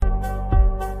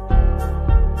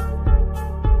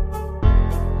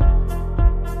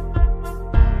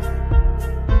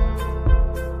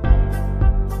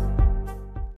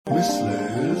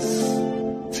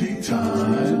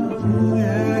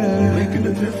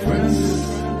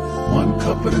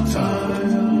cup at a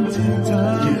time.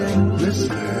 Yeah, this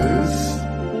is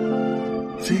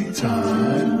tea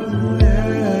time.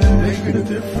 Yeah, making a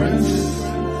difference.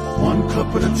 One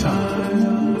cup at a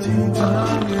time. Tea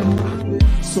time. Yeah.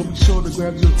 So be sure to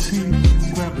grab your tea,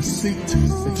 grab a seat,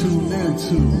 and tune in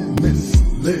to Miss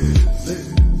Liz.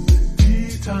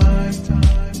 Tea time.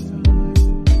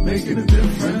 Making a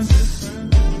difference.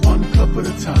 One cup at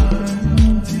a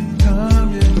time. Tea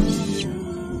time. Yeah.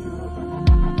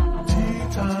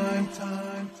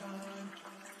 Time.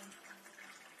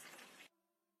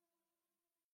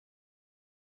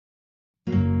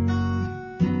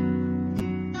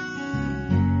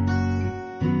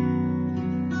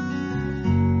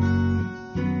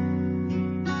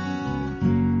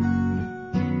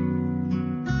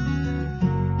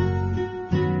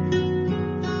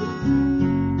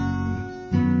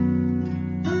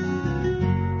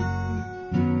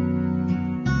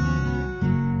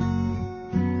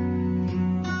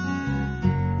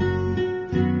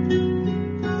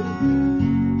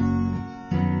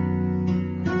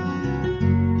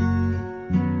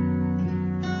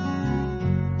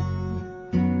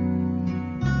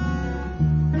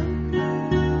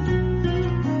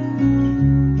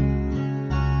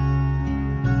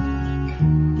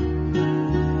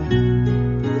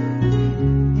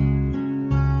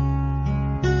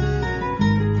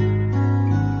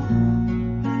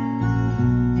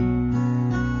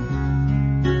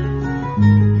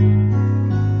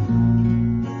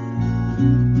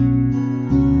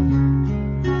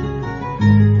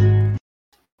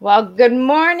 Well, good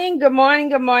morning, good morning,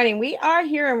 good morning. We are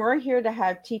here and we're here to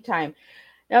have tea time.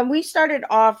 Now, we started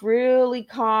off really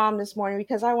calm this morning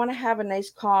because I want to have a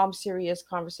nice, calm, serious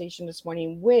conversation this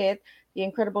morning with the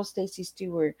incredible Stacy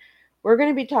Stewart. We're going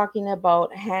to be talking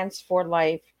about Hands for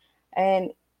Life,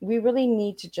 and we really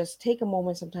need to just take a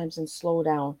moment sometimes and slow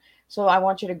down. So I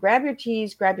want you to grab your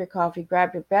teas, grab your coffee,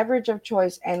 grab your beverage of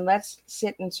choice, and let's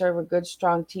sit and serve a good,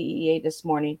 strong TEA this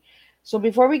morning. So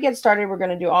before we get started, we're going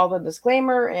to do all the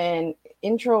disclaimer and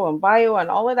intro and bio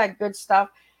and all of that good stuff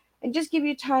and just give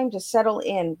you time to settle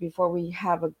in before we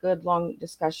have a good long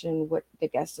discussion with the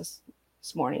guests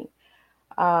this morning.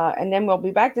 And then we'll be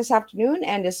back this afternoon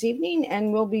and this evening,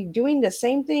 and we'll be doing the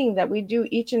same thing that we do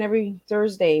each and every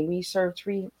Thursday. We serve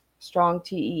three strong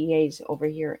TEAs over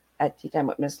here at Tea Time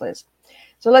with Miss Liz.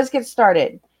 So let's get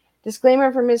started.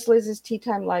 Disclaimer for Miss Liz's Tea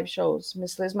Time live shows.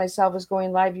 Miss Liz myself is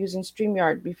going live using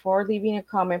StreamYard. Before leaving a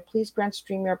comment, please grant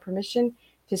StreamYard permission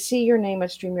to see your name at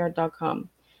StreamYard.com.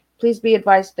 Please be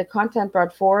advised the content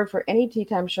brought forward for any Tea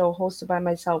Time show hosted by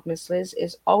myself, Miss Liz,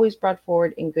 is always brought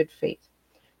forward in good faith.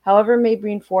 However, may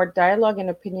bring forward dialogue and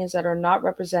opinions that are not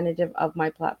representative of my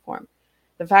platform.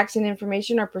 The facts and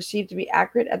information are perceived to be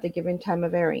accurate at the given time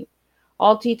of airing.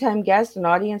 All Tea Time guests and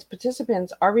audience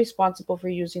participants are responsible for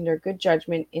using their good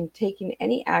judgment in taking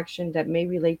any action that may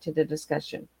relate to the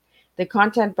discussion. The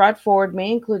content brought forward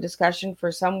may include discussion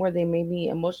for some where they may be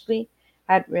emotionally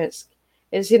at risk.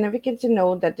 It is significant to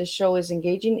note that this show is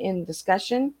engaging in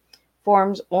discussion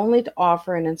forums only to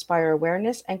offer and inspire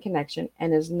awareness and connection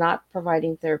and is not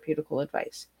providing therapeutical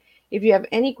advice. If you have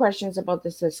any questions about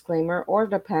this disclaimer or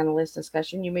the panelist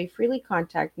discussion, you may freely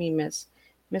contact me, Miss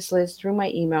Liz, through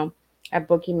my email at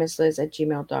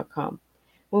bookingmissliz@gmail.com.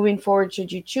 Moving forward,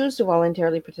 should you choose to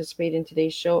voluntarily participate in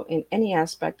today's show in any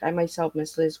aspect, I myself,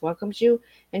 Miss Liz, welcomes you.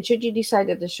 And should you decide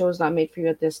that the show is not made for you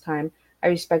at this time, I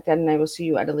respect that and I will see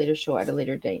you at a later show at a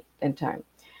later date and time.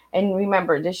 And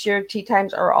remember, this year, tea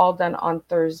times are all done on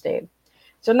Thursday.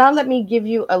 So now let me give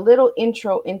you a little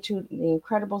intro into the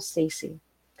incredible Stacy.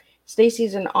 Stacy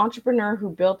is an entrepreneur who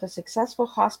built a successful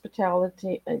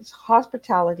hospitality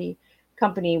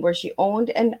company where she owned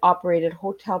and operated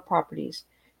hotel properties,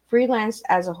 freelanced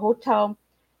as a hotel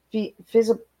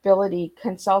feasibility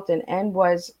consultant, and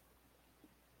was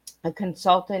a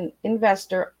consultant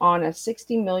investor on a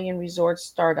 60 million resort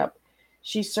startup.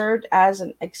 She served as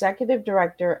an executive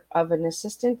director of an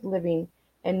assisted living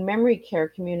and memory care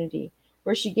community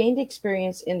where she gained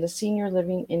experience in the senior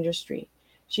living industry.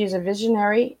 She is a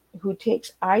visionary who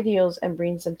takes ideals and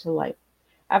brings them to life.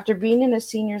 After being in the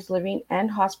seniors living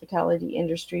and hospitality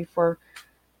industry for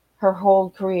her whole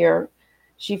career,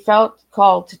 she felt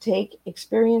called to take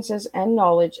experiences and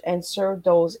knowledge and serve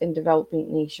those in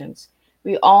developing nations.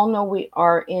 We all know we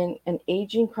are in an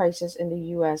aging crisis in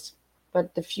the US,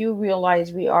 but the few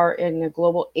realize we are in a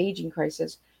global aging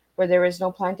crisis where there is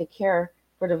no plan to care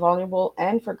for the vulnerable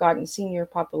and forgotten senior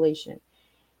population.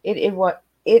 It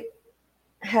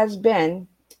has been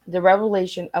the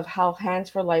revelation of how Hands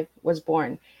for Life was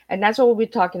born. And that's what we'll be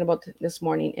talking about this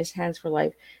morning is Hands for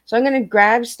Life. So I'm going to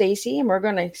grab Stacy and we're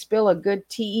going to spill a good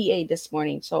TEA this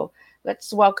morning. So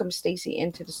Let's welcome Stacy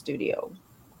into the studio.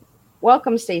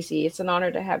 Welcome, Stacy. It's an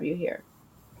honor to have you here.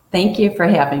 Thank you for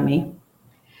having me.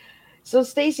 So,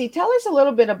 Stacy, tell us a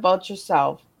little bit about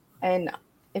yourself, and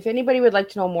if anybody would like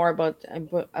to know more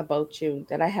about you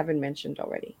that I haven't mentioned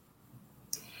already.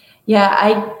 Yeah,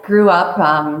 I grew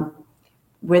up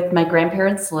with my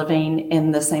grandparents living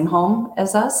in the same home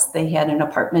as us. They had an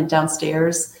apartment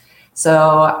downstairs.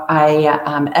 So I,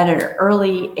 at an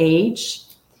early age,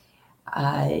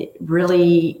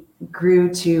 really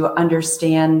grew to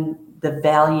understand the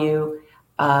value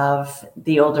of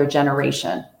the older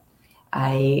generation.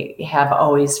 I have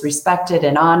always respected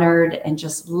and honored and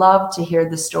just loved to hear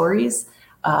the stories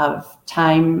of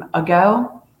time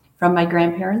ago from my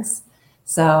grandparents.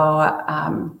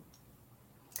 So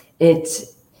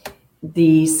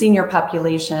the senior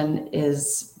population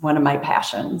is one of my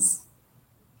passions.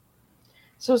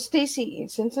 So, Stacy,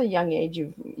 since a young age,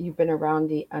 you've been around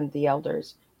the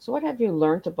elders. So, what have you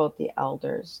learned about the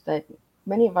elders that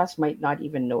many of us might not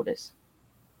even notice?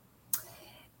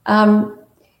 Um,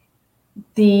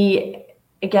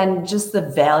 again, just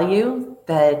the value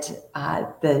that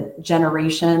the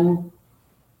generation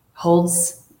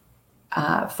holds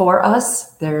for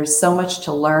us. There's so much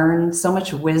to learn, so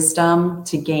much wisdom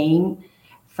to gain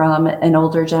from an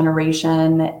older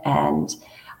generation, and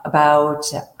about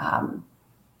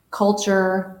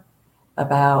culture,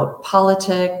 about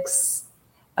politics,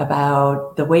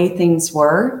 about the way things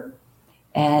were.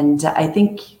 And I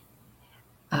think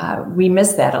we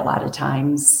miss that a lot of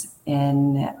times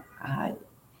in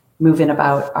moving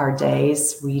about our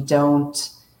days. We don't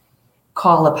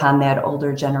call upon that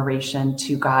older generation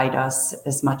to guide us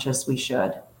as much as we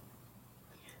should.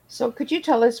 So, could you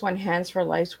tell us when Hands for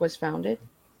Life was founded?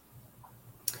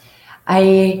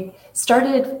 I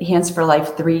started Hands for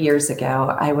Life 3 years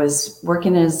ago. I was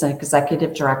working as an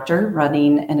executive director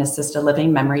running an assisted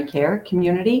living memory care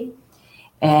community.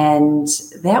 And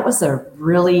that was a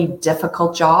really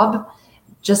difficult job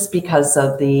just because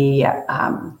of the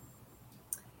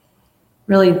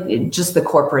really just the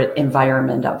corporate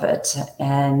environment of it.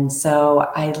 And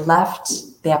so I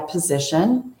left that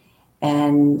position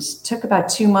and took about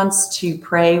 2 months to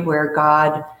pray where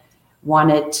God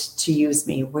wanted to use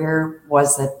me. Where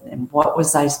was it and what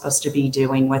was I supposed to be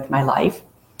doing with my life?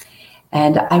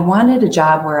 And I wanted a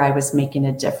job where I was making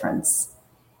a difference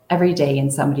every day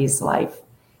in somebody's life.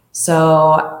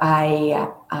 So I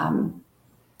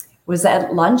was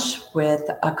at lunch with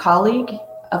a colleague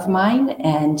of mine,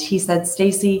 and he said,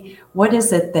 "Stacy, what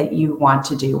is it that you want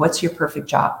to do? What's your perfect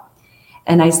job?"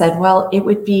 And I said, "Well, it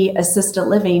would be assisted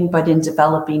living, but in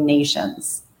developing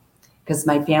nations," because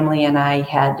my family and I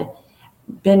had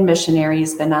been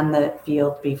missionaries, been on the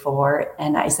field before.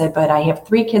 And I said, "But I have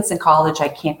 3 kids in college. I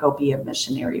can't go be a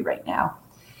missionary right now."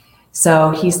 So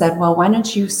he said, "Well, why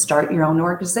don't you start your own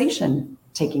organization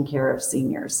taking care of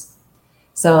seniors?"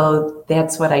 So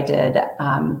that's what I did.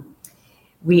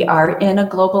 We are in a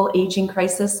global aging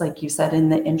crisis, like you said in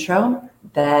the intro,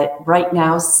 that right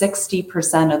now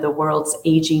 60% of the world's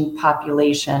aging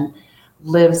population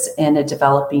lives in a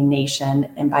developing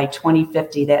nation. And by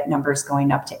 2050, that number is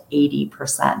going up to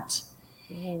 80%.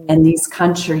 And these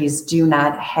countries do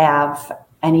not have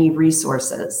any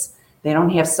resources. They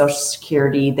don't have Social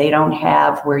Security. They don't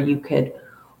have where you could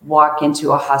walk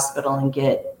into a hospital and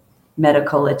get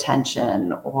medical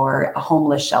attention or a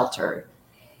homeless shelter.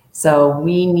 So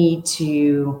we need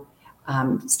to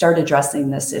start addressing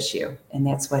this issue. And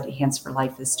that's what Hands for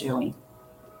Life is doing.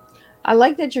 I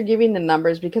like that you're giving the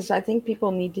numbers because I think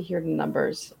people need to hear the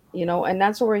numbers, and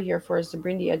that's what we're here for, is to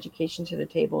bring the education to the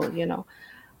table.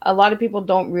 A lot of people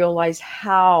don't realize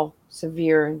how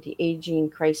severe the aging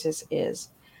crisis is.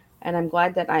 And I'm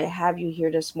glad that I have you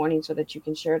here this morning so that you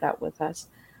can share that with us.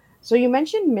 So you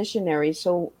mentioned missionaries.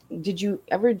 So did you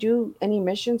ever do any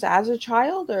missions as a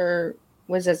child, or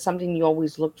was that something you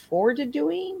always looked forward to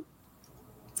doing?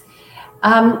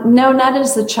 No, not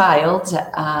as a child.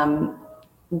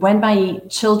 When my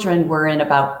children were in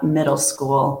about middle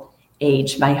school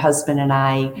age, my husband and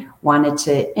I wanted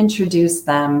to introduce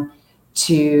them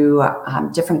to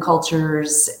different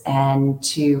cultures and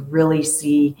to really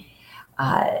see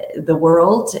the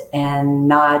world, and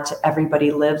not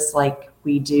everybody lives like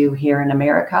we do here in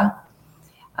America.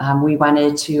 We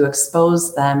wanted to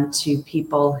expose them to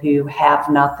people who have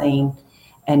nothing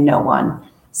and no one.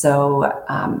 So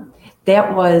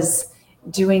that was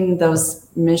doing those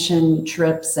mission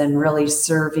trips and really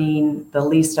serving the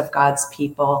least of God's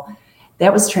people.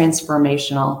 That was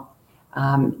transformational,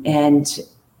 and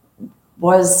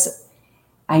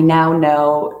I now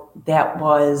know that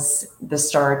was the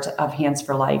start of Hands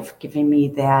for Life, giving me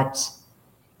that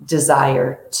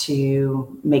desire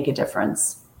to make a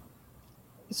difference.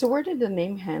 So where did the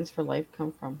name Hands for Life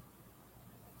come from?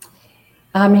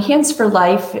 Hands for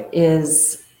Life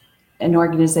is an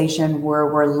organization where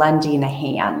we're lending a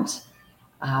hand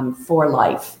for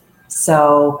life.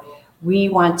 So we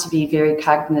want to be very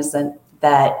cognizant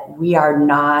that we are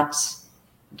not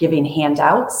giving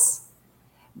handouts,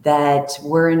 that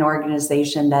we're an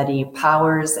organization that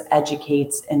empowers,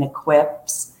 educates, and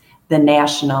equips the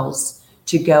nationals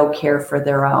to go care for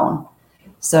their own.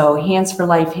 So Hands for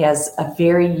Life has a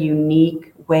very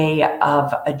unique way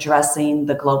of addressing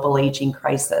the global aging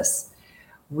crisis.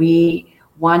 We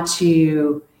want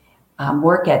to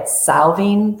work at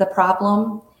solving the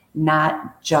problem,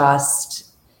 not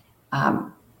just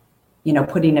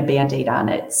putting a Band-Aid on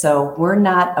it. So we're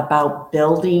not about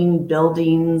building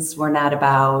buildings. We're not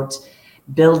about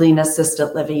building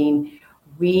assisted living.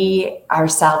 We are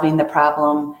solving the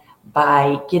problem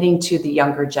by getting to the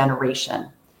younger generation.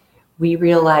 We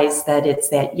realize that it's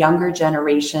that younger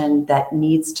generation that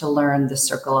needs to learn the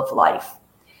circle of life.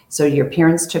 So your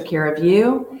parents took care of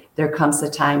you. There comes a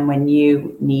time when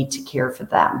you need to care for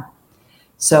them.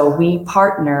 So we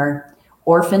partner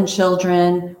orphan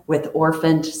children with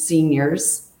orphaned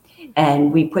seniors,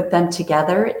 and we put them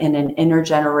together in an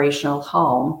intergenerational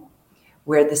home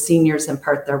where the seniors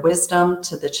impart their wisdom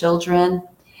to the children,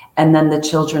 and then the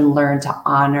children learn to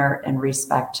honor and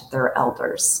respect their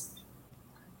elders.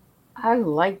 I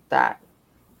like that.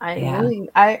 Yeah.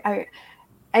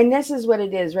 And this is what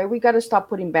it is, right? We got to stop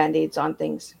putting Band-Aids on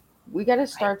things. We got to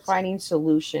start finding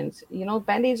solutions.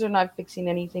 Band-Aids are not fixing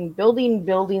anything. Building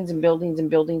buildings and buildings and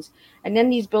buildings, and then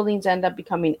these buildings end up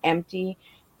becoming empty.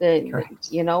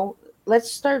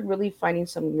 Let's start really finding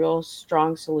some real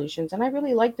strong solutions. And I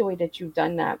really like the way that you've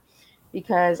done that,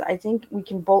 because I think we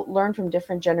can both learn from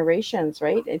different generations,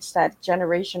 right? It's that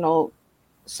generational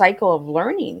cycle of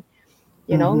learning.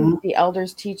 The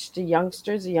elders teach the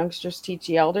youngsters teach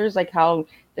the elders, like how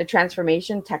the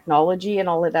transformation, technology, and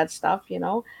all of that stuff,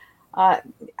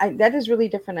 that is really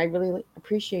different. I really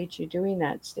appreciate you doing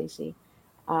that, Stacy.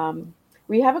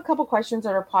 We have a couple questions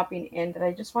that are popping in that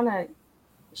I just want to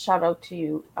shout out to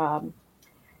you.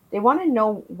 They want to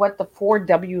know what the 4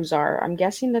 W's are. I'm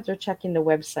guessing that they're checking the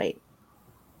website.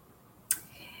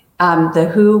 The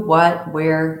who, what,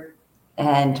 where,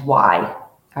 and why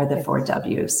are the 4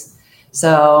 W's.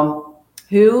 So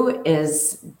who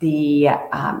is the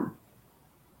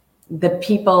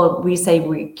people? We say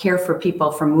we care for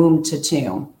people from womb to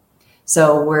tomb.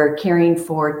 So we're caring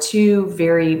for 2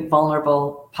 very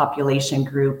vulnerable population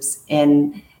groups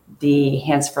in the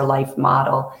Hands for Life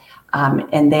model.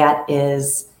 And that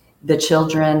is the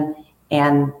children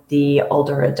and the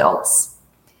older adults.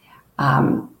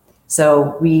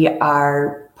 So we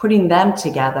are putting them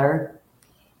together.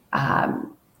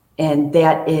 And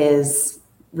that is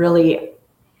really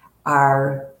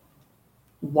our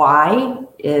why,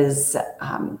 is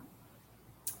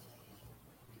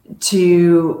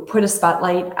to put a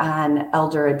spotlight on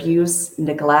elder abuse,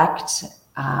 neglect,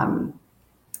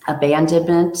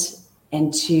 abandonment,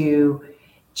 and to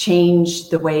change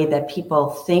the way that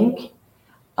people think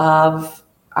of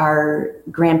our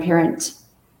grandparent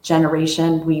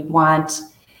generation. We want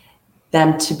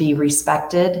them to be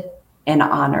respected and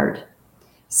honored.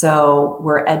 So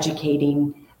we're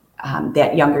educating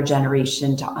that younger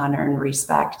generation to honor and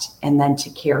respect, and then to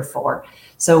care for.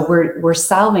 So we're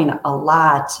solving a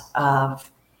lot of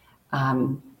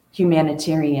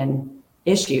humanitarian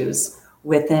issues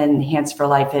within Hands for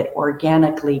Life. It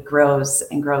organically grows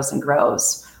and grows and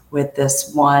grows with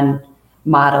this one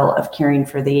model of caring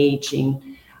for the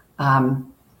aging.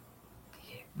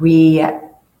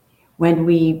 When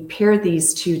we pair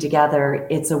these 2 together,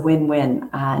 it's a win-win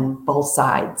on both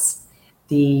sides.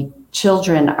 The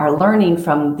children are learning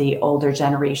from the older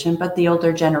generation, but the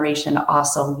older generation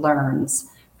also learns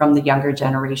from the younger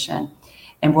generation.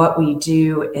 And what we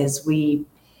do is we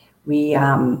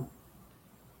have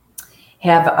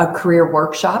a career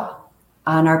workshop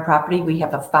on our property. We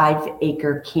have a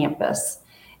 5-acre campus,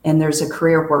 and there's a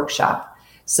career workshop.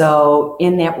 So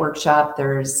in that workshop,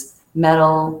 there's a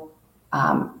metal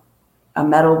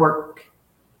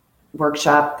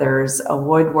workshop, there's a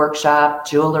wood workshop,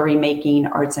 jewelry making,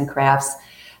 arts and crafts.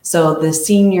 So the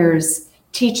seniors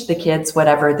teach the kids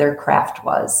whatever their craft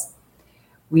was.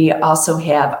 We also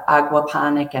have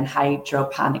aquaponic and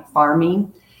hydroponic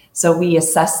farming. So we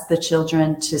assess the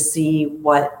children to see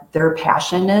what their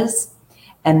passion is.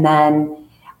 And then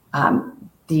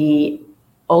the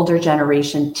older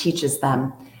generation teaches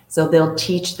them. So they'll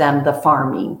teach them the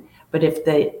farming. But if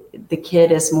the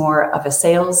kid is more of a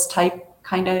sales type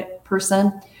kind of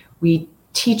person, we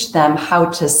teach them how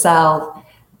to sell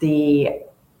the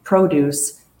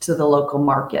produce to the local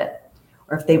market.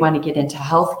 Or if they want to get into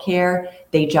healthcare,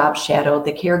 they job shadow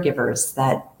the caregivers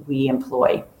that we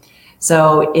employ.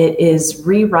 So it is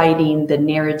rewriting the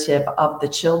narrative of the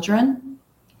children,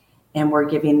 and we're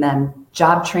giving them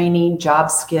job training, job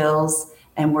skills,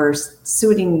 and we're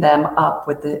suiting them up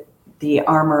with the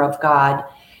armor of God.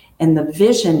 And the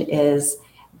vision is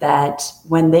that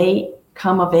when they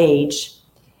come of age,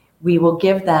 we will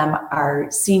give them our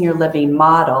senior living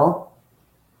model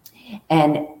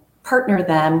and partner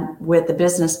them with a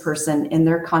business person in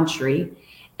their country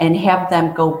and have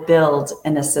them go build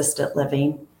an assisted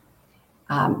living,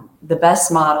 the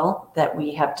best model that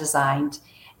we have designed,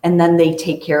 and then they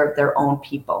take care of their own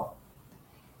people.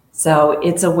 So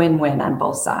it's a win-win on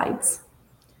both sides.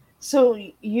 So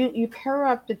you pair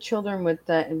up the children with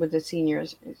the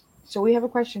seniors. So we have a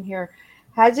question here.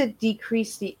 Has it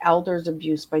decreased the elders'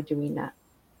 abuse by doing that?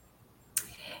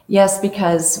 Yes,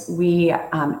 because we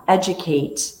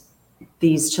educate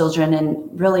these children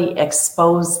and really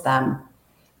expose them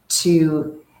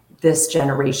to this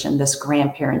generation, this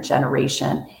grandparent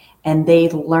generation, and they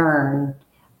learn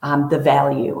the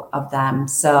value of them.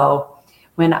 So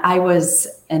when I was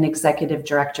an executive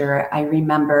director, I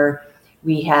remember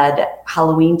we had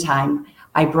Halloween time.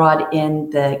 I brought in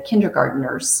the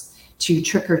kindergartners to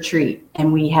trick or treat,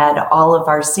 and we had all of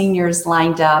our seniors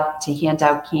lined up to hand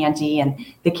out candy, and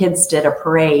the kids did a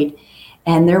parade.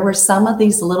 And there were some of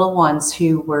these little ones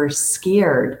who were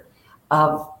scared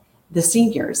of the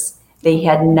seniors. They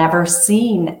had never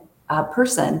seen a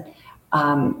person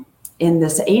in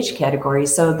this age category.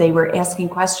 So they were asking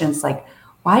questions like,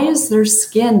 why is their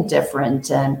skin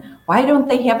different? And why don't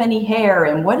they have any hair?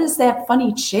 And what is that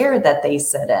funny chair that they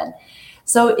sit in?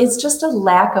 So it's just a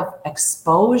lack of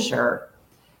exposure.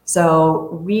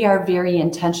 So we are very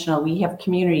intentional. We have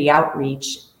community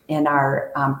outreach in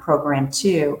our program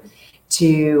too,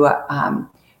 to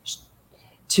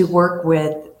work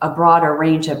with a broader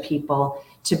range of people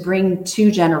to bring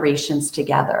two generations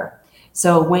together.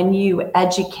 So when you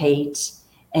educate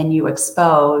and you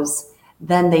expose,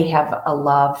 then they have a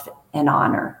love and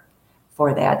honor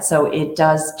for that. So it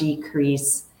does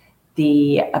decrease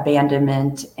the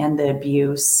abandonment and the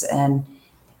abuse. And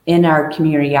in our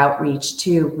community outreach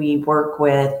too, we work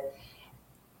with,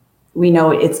 we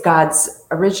know it's God's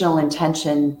original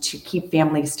intention to keep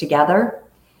families together.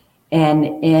 And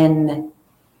in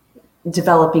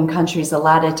developing countries, a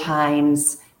lot of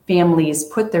times families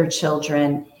put their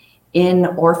children in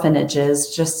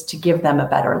orphanages just to give them a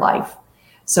better life.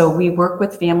 So we work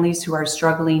with families who are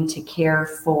struggling to care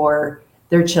for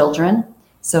their children,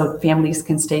 so families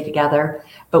can stay together.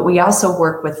 But we also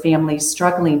work with families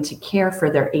struggling to care for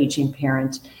their aging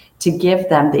parent, to give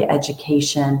them the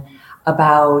education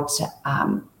about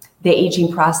the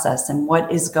aging process and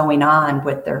what is going on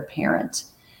with their parent.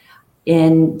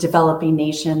 In developing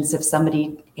nations, if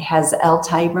somebody has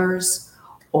Alzheimer's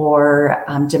or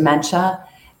dementia,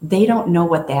 they don't know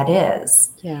what that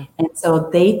is. Yeah. And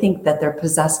so they think that they're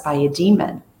possessed by a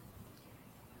demon.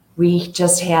 We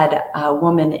just had a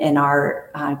woman in our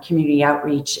community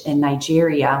outreach in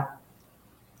Nigeria.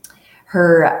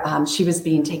 She was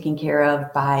being taken care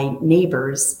of by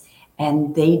neighbors,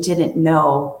 and they didn't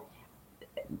know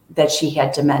that she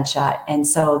had dementia. And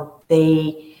so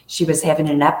she was having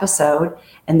an episode,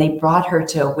 and they brought her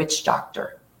to a witch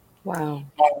doctor. Wow.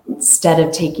 And instead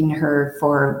of taking her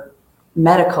for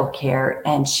medical care,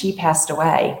 and she passed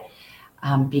away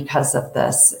because of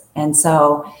this. And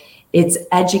so it's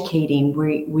educating.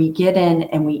 We get in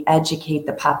and we educate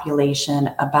the population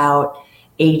about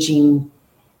aging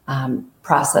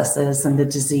processes and the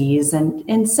disease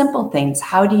and simple things.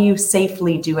 How do you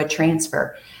safely do a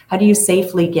transfer? How do you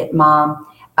safely get mom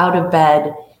out of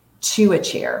bed to a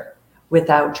chair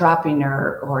without dropping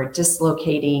her or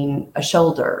dislocating a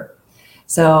shoulder?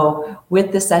 So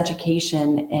with this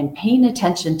education and paying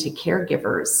attention to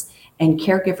caregivers and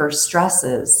caregiver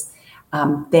stresses,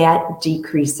 that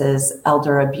decreases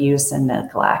elder abuse and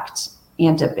neglect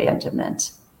and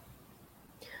abandonment.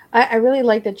 I really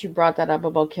like that you brought that up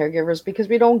about caregivers, because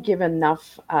we don't give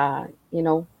enough,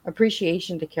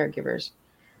 appreciation to caregivers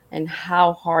and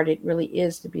how hard it really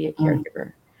is to be a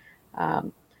caregiver.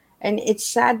 And it's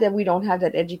sad that we don't have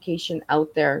that education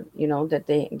out there, that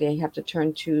they have to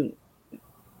turn to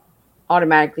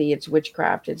automatically. It's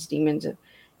witchcraft, it's demons.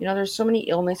 There's so many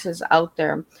illnesses out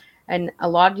there. And a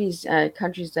lot of these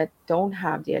countries that don't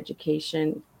have the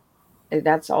education,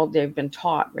 that's all they've been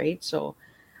taught, right? So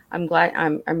I'm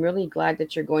really glad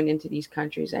that you're going into these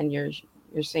countries and you're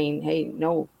saying, hey,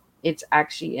 no, it's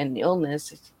actually an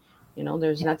illness.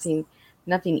 There's Yes.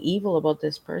 nothing evil about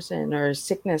this person or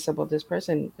sickness about this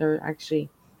person. They're actually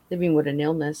living with an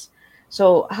illness.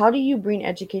 So how do you bring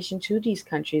education to these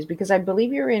countries? Because I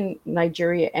believe you're in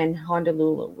Nigeria and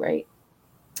Honolulu, right?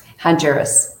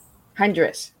 Honduras.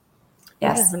 Honduras.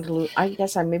 Yeah, Yes. Honolulu. I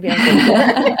guess maybe I'm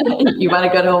going You want to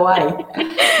go to Hawaii?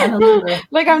 Honolulu.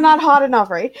 like I'm not hot enough,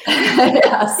 right?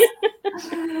 Yes.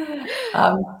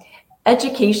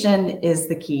 Education is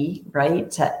the key, right,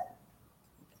 to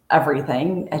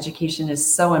everything. Education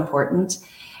is so important.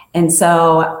 And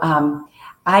so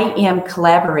I am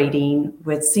collaborating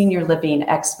with senior living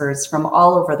experts from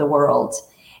all over the world.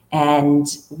 And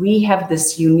we have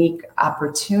this unique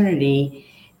opportunity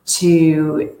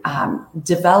to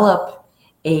develop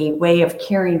a way of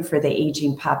caring for the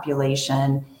aging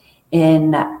population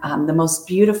in the most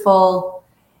beautiful,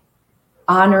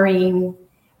 honoring,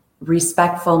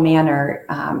 respectful manner.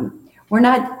 We're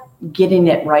not getting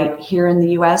it right here in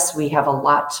the US. We have a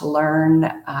lot to learn.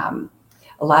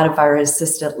 A lot of our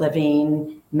assisted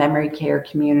living, memory care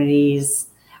communities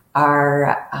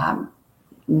are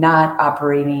not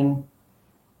operating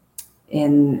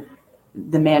in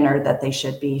the manner that they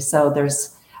should be. So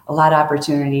there's a lot of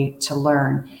opportunity to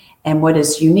learn. And what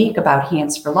is unique about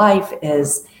Hands for Life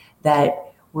is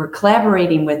that we're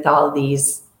collaborating with all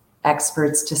these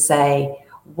experts to say,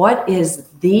 what is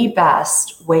the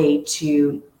best way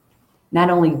to not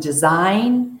only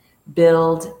design,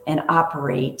 build, and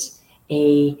operate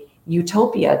a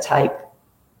utopia type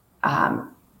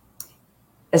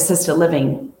assisted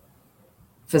living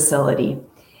facility.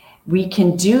 We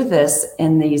can do this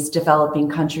in these developing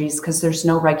countries because there's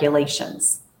no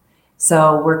regulations.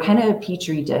 So we're kind of a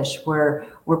petri dish where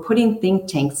we're putting think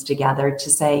tanks together to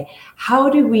say, how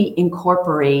do we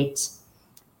incorporate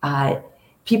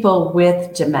people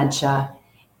with dementia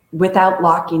without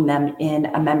locking them in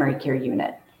a memory care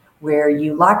unit, where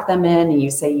you lock them in and you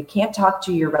say you can't talk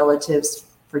to your relatives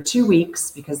for 2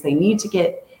 weeks because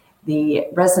the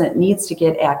resident needs to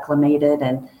get acclimated,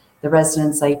 and the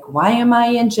resident's like, why am I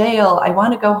in jail? I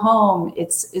want to go home.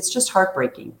 It's just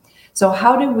heartbreaking. So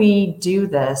how do we do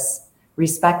this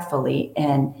respectfully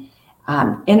and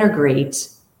integrate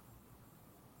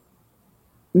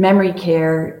memory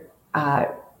care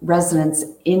residents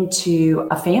into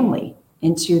a family,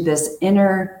 into this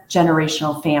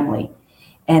intergenerational family,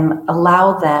 and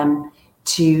allow them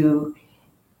to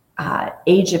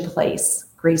age in place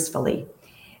gracefully?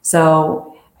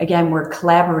 So again, we're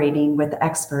collaborating with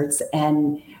experts,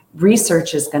 and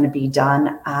research is going to be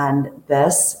done on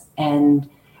this, and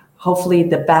hopefully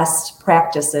the best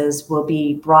practices will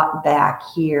be brought back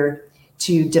here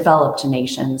to developed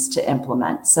nations to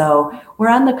implement. So we're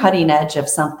on the cutting edge of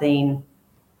something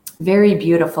very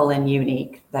beautiful and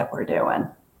unique that we're doing.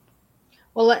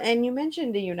 Well, and you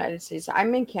mentioned the United States.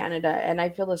 I'm in Canada, and I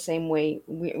feel the same way.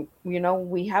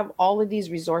 We have all of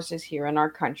these resources here in our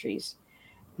countries,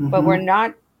 but we're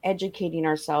not educating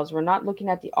ourselves. We're not looking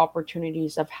at the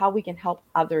opportunities of how we can help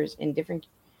others in different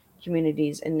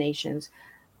communities and nations.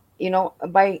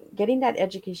 By getting that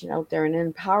education out there and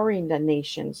empowering the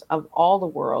nations of all the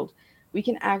world, we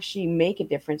can actually make a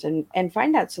difference and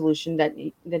find that solution that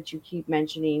you keep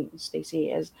mentioning,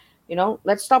 Stacey, as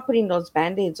let's stop putting those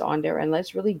band-aids on there and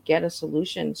let's really get a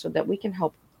solution so that we can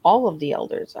help all of the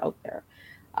elders out there.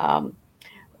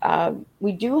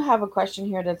 We do have a question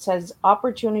here that says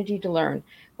opportunity to learn.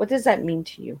 What does that mean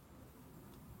to you?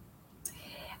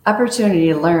 Opportunity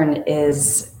to learn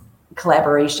is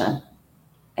collaboration.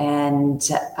 And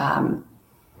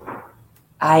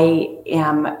I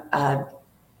am a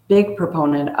big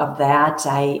proponent of that.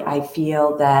 I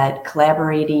feel that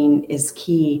collaborating is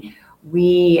key.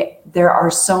 There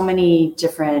are so many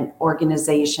different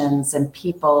organizations and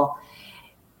people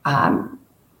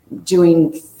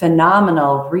doing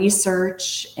phenomenal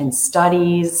research and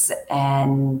studies,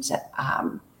 and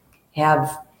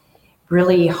have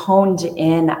really honed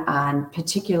in on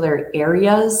particular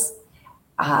areas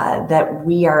that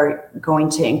we are going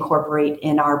to incorporate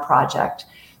in our project.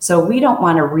 So we don't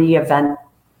want to reinvent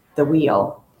the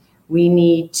wheel. We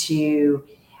need to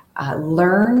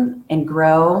learn and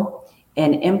grow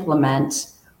and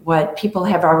implement what people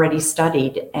have already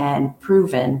studied and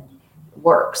proven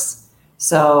works.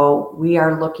 So we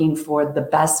are looking for the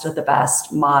best of the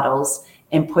best models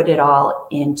and put it all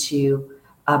into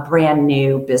a brand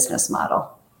new business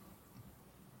model.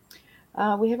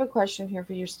 We have a question here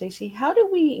for you, Stacey. How do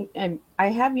we, I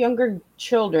have younger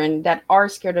children that are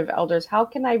scared of elders. How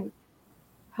can I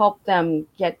help them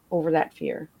get over that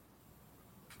fear?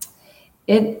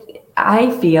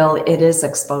 I feel it is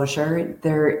exposure.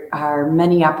 There are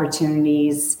many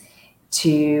opportunities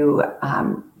to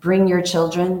bring your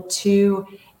children to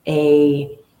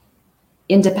a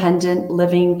independent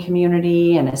living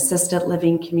community, an assisted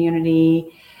living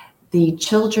community. the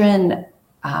children,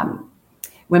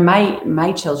 when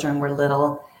my children were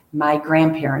little, my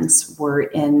grandparents were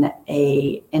in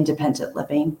a independent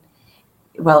living.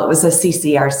 Well, it was a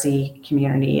CCRC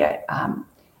community,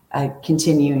 a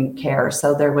continuing care.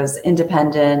 So there was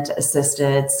independent,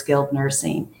 assisted, skilled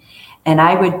nursing. And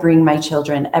I would bring my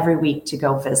children every week to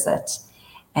go visit.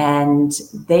 And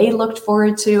they looked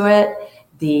forward to it.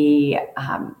 The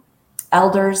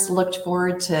elders looked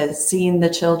forward to seeing the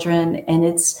children. And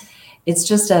it's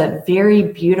just a very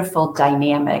beautiful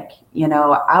dynamic,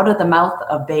 out of the mouth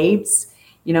of babes.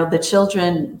 The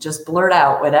children just blurt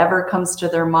out whatever comes to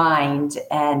their mind,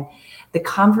 and the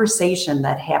conversation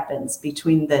that happens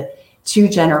between the two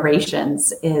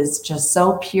generations is just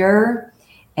so pure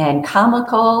and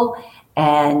comical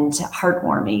and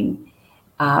heartwarming.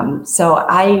 So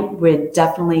I would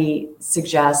definitely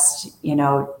suggest,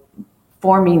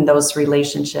 forming those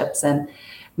relationships. And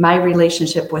my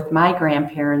relationship with my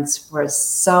grandparents was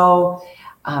so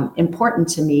important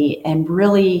to me and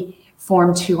really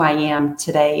formed who I am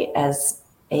today as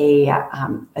a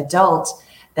adult,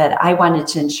 that I wanted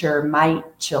to ensure my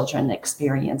children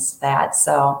experienced that.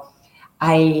 So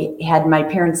I had my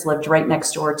parents lived right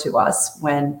next door to us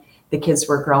when the kids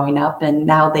were growing up, and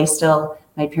now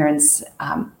my parents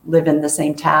live in the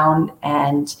same town,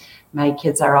 and my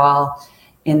kids are all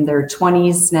in their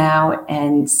 20s now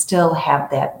and still have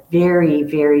that very,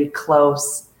 very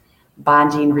close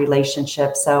bonding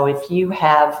relationship. So if you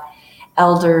have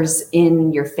elders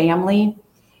in your family,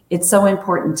 it's so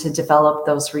important to develop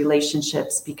those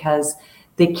relationships, because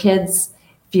the kids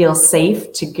feel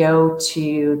safe to go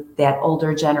to that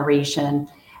older generation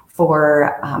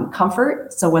for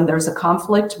comfort. So when there's a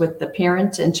conflict with the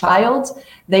parent and child,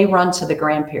 they run to the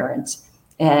grandparent.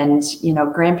 And,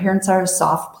 grandparents are a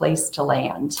soft place to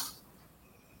land.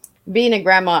 Being a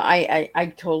grandma,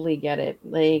 I totally get it.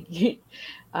 Like,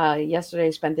 yesterday I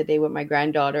spent the day with my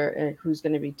granddaughter, who's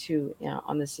going to be 2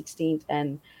 on the 16th.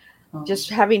 And just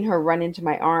having her run into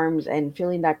my arms and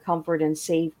feeling that comfort and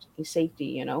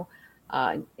safety,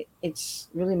 it's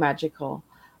really magical.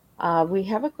 We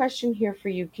have a question here for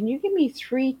you. Can you give me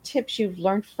 3 tips you've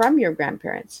learned from your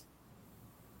grandparents?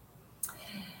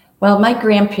 Well, my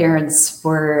grandparents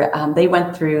they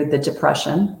went through the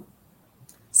Depression.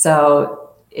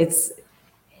 So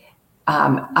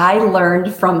I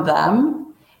learned from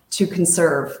them to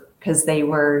conserve, because they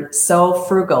were so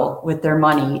frugal with their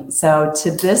money. So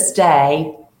to this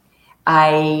day,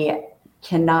 I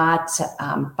cannot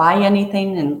buy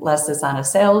anything unless it's on a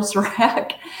sales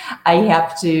rack. I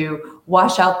have to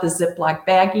wash out the Ziploc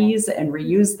baggies and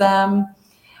reuse them.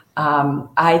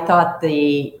 I thought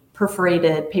the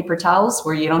perforated paper towels,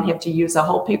 where you don't have to use a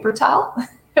whole paper towel,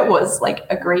 it was like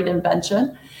a great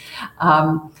invention.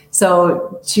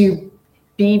 So to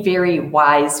be very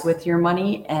wise with your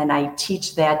money, and I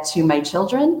teach that to my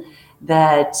children,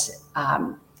 that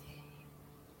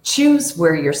choose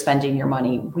where you're spending your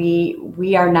money.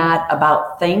 We are not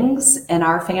about things in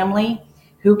our family.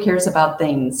 Who cares about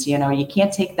things? You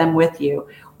can't take them with you.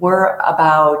 We're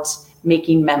about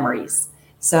making memories.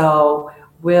 So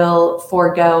we'll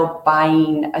forego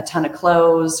buying a ton of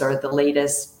clothes or the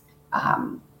latest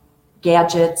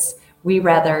gadgets. We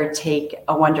rather take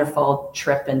a wonderful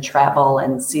trip and travel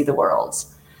and see the world.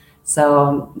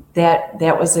 So that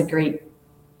was a great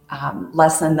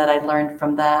lesson that I learned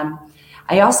from them.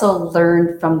 I also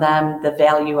learned from them the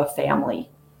value of family.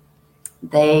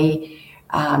 They,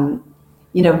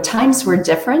 times were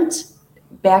different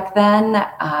back then,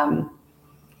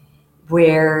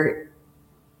 where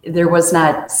there was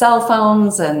not cell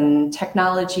phones and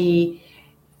technology.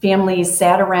 Families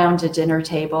sat around a dinner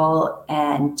table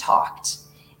and talked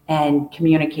and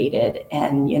communicated.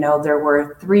 And, there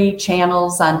were 3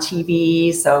 channels on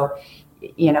TV. So,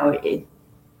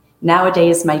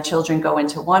 nowadays my children go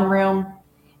into one room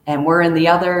and we're in the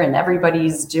other, and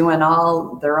everybody's doing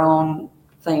all their own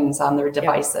things on their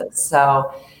devices. Yep.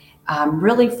 So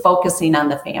really focusing on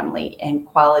the family and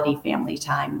quality family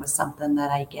time was something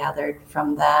that I gathered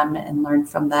from them and learned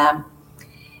from them.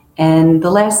 And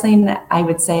the last thing I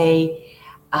would say,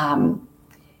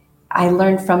 I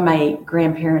learned from my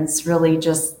grandparents really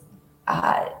just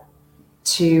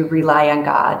to rely on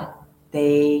God.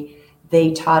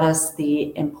 They taught us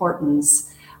the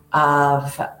importance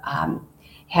of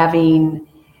having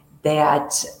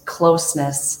that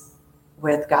closeness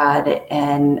with God.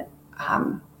 And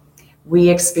we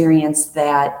experienced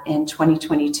that in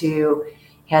 2022,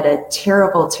 had a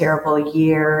terrible, terrible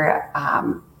year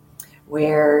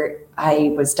where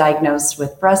I was diagnosed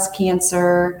with breast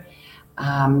cancer.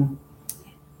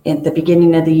 At the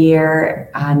beginning of the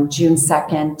year, on June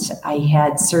 2nd, I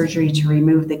had surgery to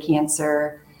remove the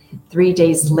cancer. 3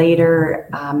 days later,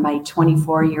 my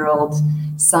 24-year-old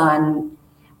son,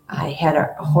 I had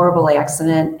a horrible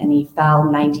accident and he fell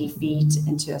 90 feet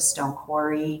into a stone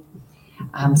quarry.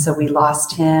 So we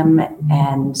lost him,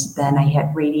 and then I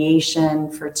had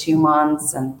radiation for 2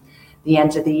 months, and the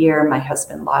end of the year, my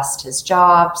husband lost his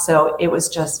job. So it was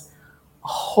just a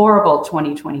horrible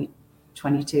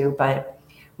 2022, but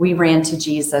we ran to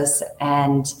Jesus,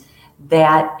 and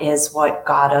that is what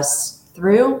got us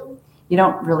through. You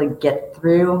don't really get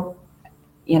through,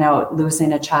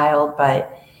 losing a child,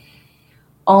 but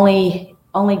only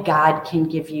God can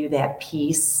give you that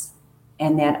peace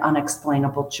and that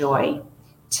unexplainable joy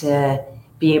to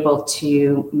be able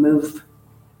to move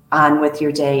on with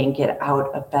your day and get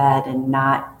out of bed and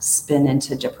not spin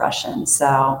into depression.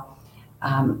 So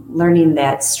learning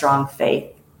that strong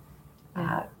faith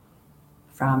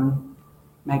from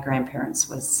my grandparents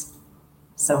was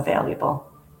so valuable.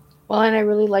 Well, and I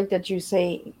really like that you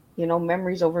say,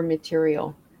 memories over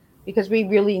material, because we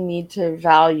really need to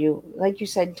value, like you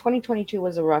said, 2022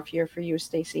 was a rough year for you,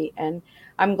 Stacy, and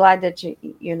I'm glad that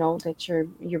that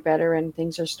you're better and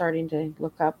things are starting to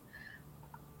look up.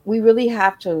 We really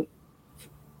have to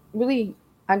really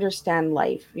understand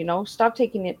life, stop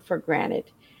taking it for granted.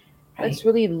 Let's Right.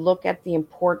 really look at the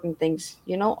important things.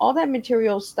 All that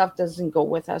material stuff doesn't go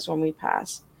with us when we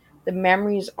pass. The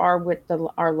memories are with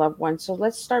our loved ones. So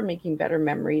let's start making better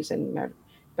memories and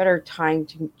better time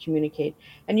to communicate.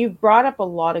 And you brought up a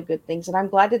lot of good things. And I'm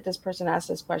glad that this person asked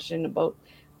this question about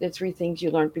the 3 things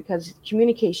you learned, because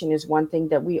communication is one thing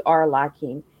that we are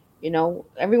lacking.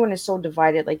 Everyone is so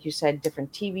divided, like you said,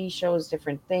 different TV shows,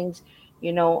 different things.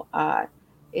 You know, uh,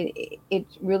 it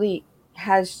really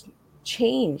has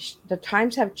changed. The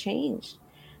times have changed.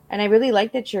 And I really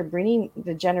like that you're bringing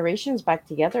the generations back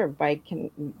together by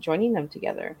joining them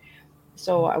together.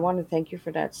 So I want to thank you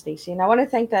for that, Stacy. And I want to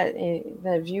thank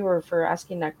the viewer for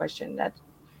asking that question. That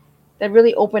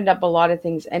really opened up a lot of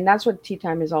things. And that's what tea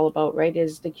time is all about, right?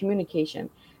 Is the communication.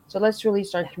 So let's really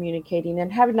start communicating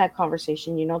and having that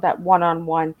conversation, that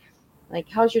one-on-one, like,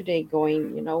 how's your day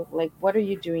going? Like, what are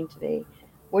you doing today?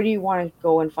 Where do you want to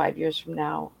go in 5 years from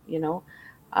now?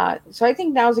 So I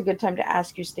think now is a good time to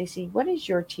ask you, Stacy, what is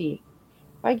your T?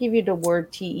 If I give you the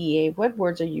word TEA, what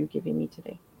words are you giving me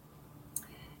today?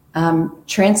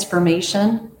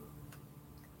 Transformation,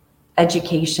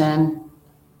 education,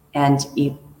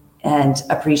 and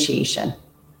appreciation.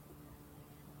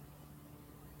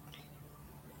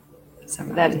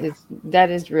 That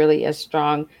is really a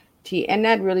strong T, and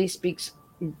that really speaks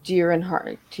dear and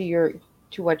heart to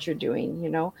what you're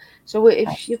doing. So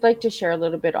if you'd like to share a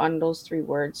little bit on those 3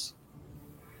 words.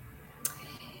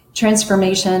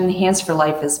 Transformation, Hands for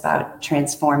Life is about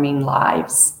transforming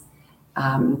lives.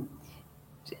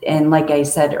 And like I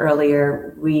said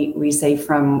earlier, we say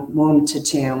from womb to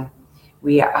tomb,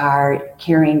 we are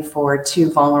caring for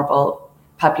 2 vulnerable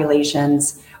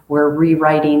populations. We're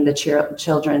rewriting the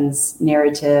children's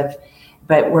narrative,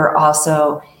 but we're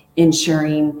also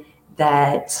ensuring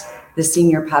that the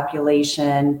senior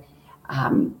population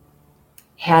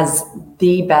has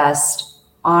the best,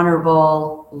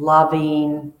 honorable,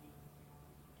 loving,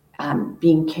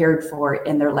 being cared for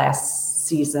in their last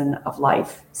season of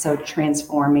life. So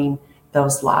transforming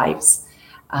those lives.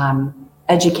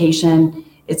 Education,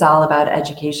 it's all about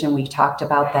education. We talked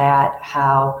about that,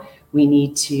 how we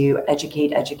need to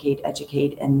educate,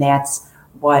 and that's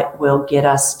what will get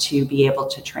us to be able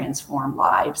to transform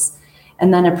lives.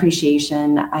 And then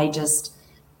appreciation,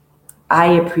 I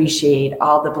appreciate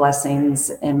all the blessings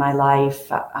in my life.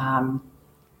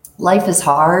 Life is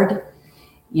hard.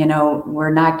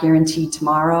 We're not guaranteed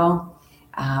tomorrow.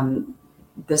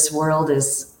 This world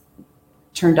is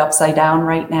turned upside down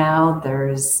right now.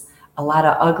 There's a lot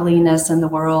of ugliness in the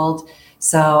world.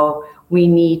 So we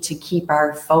need to keep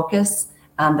our focus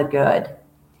on the good.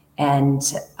 And,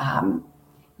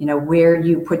 where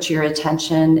you put your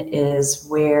attention is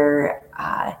where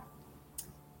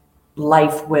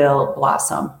life will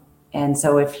blossom. And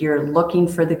so if you're looking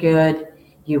for the good,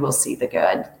 you will see the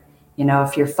good.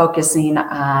 If you're focusing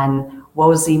on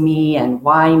woe-is me and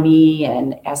why me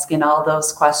and asking all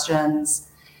those questions,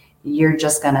 you're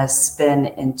just going to spin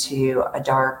into a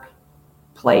dark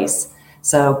place.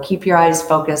 So keep your eyes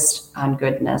focused on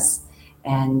goodness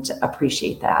and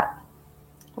appreciate that.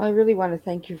 Well, I really want to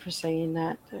thank you for saying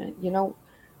that.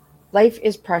 Life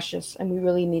is precious and we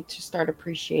really need to start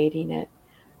appreciating it.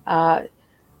 Uh,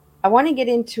 I want to get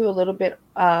into a little bit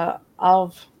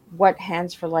of what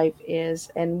Hands for Life is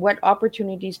and what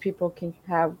opportunities people can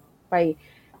have by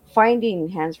finding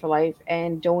Hands for Life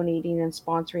and donating and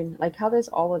sponsoring. Like, how does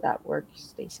all of that work,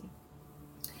 Stacy?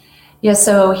 Yeah,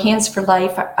 so Hands for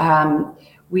Life,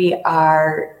 We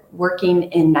are working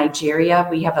in Nigeria.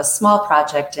 We have a small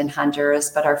project in Honduras,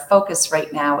 but our focus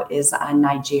right now is on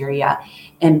Nigeria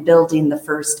and building the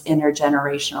first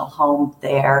intergenerational home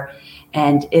there.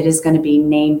 And it is going to be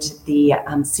named, the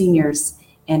seniors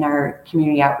in our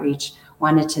community outreach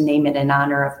wanted to name it in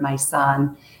honor of my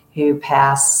son who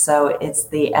passed. So it's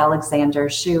the Alexander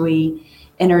Shuey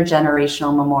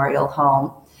Intergenerational Memorial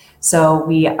Home. So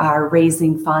we are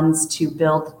raising funds to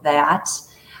build that.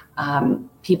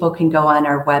 People can go on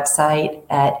our website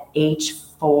at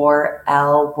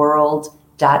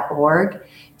h4lworld.org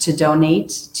to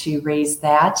donate to raise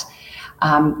that.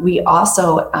 We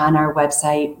also, on our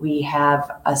website, we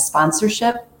have a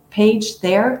sponsorship page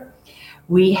there.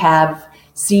 We have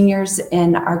seniors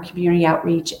in our community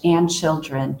outreach and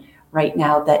children right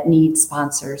now that need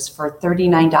sponsors. For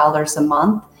 $39 a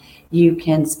month, you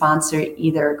can sponsor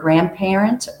either a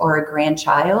grandparent or a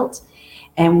grandchild.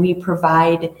 And we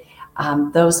provide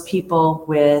those people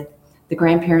with the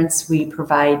grandparents, we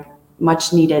provide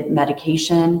much needed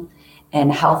medication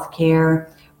and health care.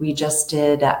 We just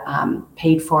did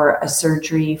paid for a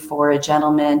surgery for a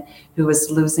gentleman who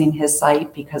was losing his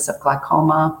sight because of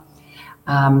glaucoma.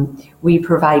 We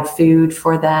provide food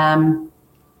for them.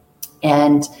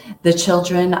 And the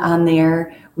children on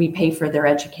there, we pay for their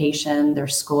education, their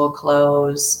school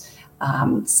clothes,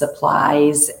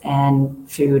 supplies, and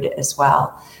food as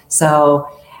well. So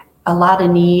a lot of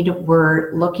need.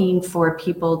 We're looking for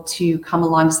people to come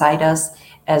alongside us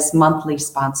as monthly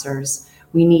sponsors.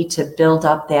 We need to build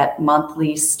up that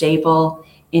monthly stable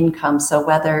income. So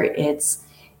whether it's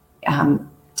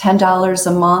 $10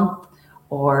 a month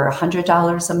or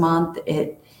 $100 a month,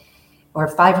 or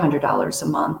 $500 a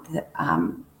month.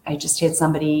 I just had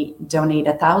somebody donate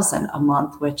 $1,000 a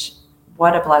month, which,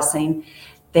 what a blessing.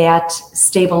 That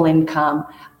stable income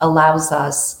allows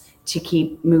us to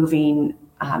keep moving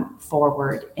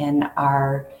forward in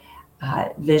our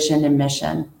vision and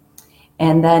mission.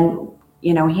 And then,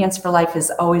 Hands for Life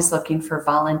is always looking for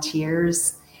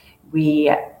volunteers.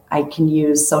 I can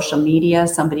use social media,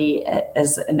 somebody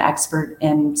as an expert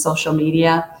in social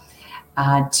media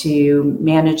to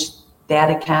manage that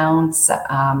accounts.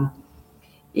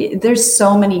 There's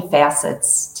so many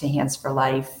facets to Hands for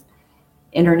Life.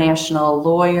 International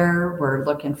lawyer, we're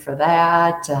looking for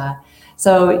that.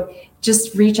 So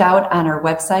just reach out on our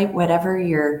website, whatever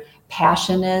your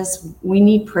passion is. We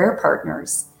need prayer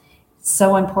partners. It's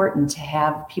so important to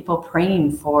have people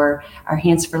praying for our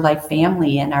Hands for Life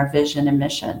family and our vision and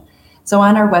mission. So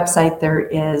on our website, there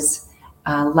is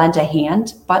a Lend a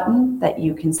Hand button that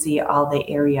you can see all the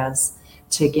areas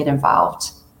to get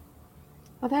involved.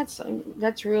 Well,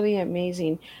 that's really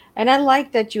amazing. And I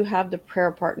like that you have the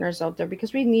prayer partners out there,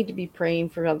 because we need to be praying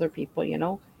for other people,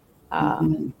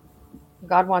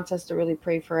 God wants us to really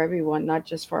pray for everyone, not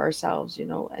just for ourselves,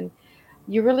 and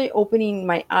you're really opening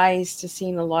my eyes to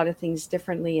seeing a lot of things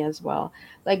differently as well.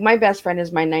 Like, my best friend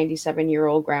is my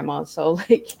 97-year-old grandma. So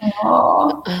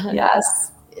Oh,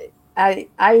 yes.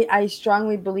 I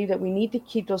strongly believe that we need to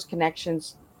keep those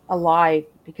connections alive,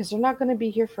 because they're not going to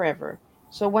be here forever.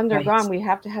 So when they're Right. gone, we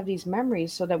have to have these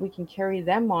memories so that we can carry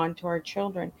them on to our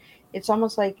children. It's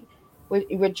almost like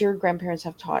what your grandparents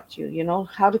have taught you,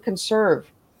 how to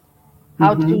conserve,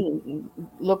 how to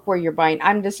look where you're buying.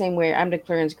 I'm the same way. I'm the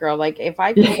clearance girl. Like, if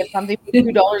I can get something for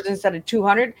 $2 instead of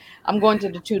 $200, I'm going to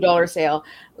the $2 sale.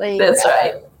 Like, That's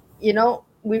right.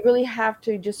 We really have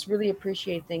to just really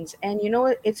appreciate things. And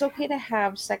it's okay to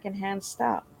have secondhand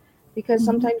stuff, because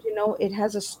sometimes it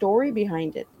has a story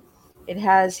behind it. It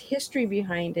has history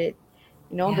behind it.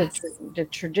 Yes. The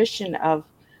tradition of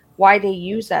why they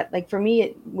use that. Like, for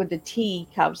me, with the tea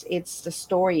cups, it's the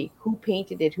story: who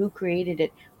painted it, who created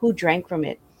it, who drank from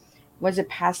it. Was it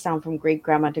passed down from great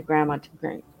grandma to grandchild?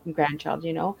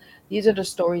 These are the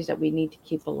stories that we need to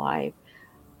keep alive.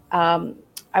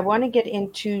 I want to get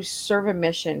into serve a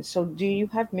mission. So, do you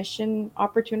have mission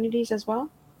opportunities as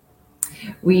well?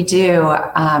 We do.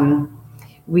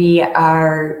 We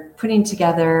are putting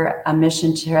together a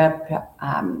mission trip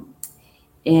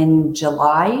in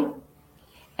July.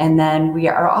 And then we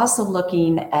are also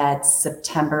looking at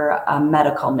September, a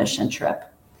medical mission trip.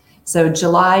 So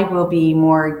July will be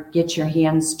more get your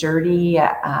hands dirty.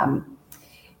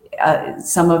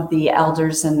 Some of the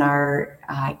elders in our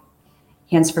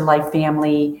Hands for Life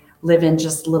family live in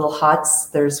just little huts.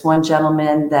 There's one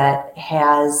gentleman that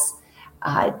has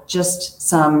just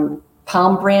some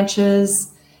palm branches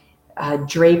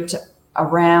draped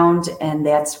around, and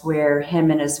that's where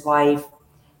him and his wife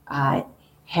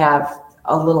have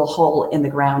a little hole in the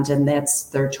ground, and that's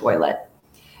their toilet.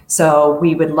 So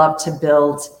we would love to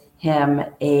build him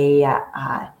a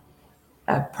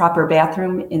proper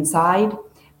bathroom inside.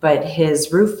 but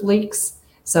his roof leaks.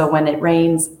 So when it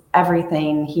rains,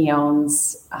 everything he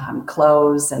owns,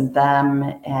 clothes and them,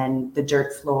 and the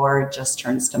dirt floor just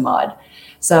turns to mud.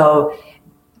 So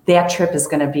that trip is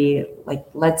going to be like,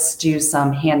 let's do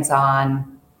some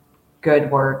hands-on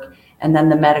good work. And then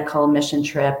the medical mission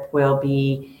trip will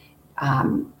be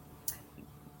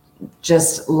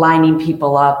just lining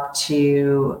people up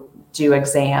to do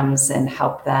exams and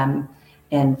help them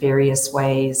in various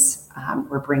ways.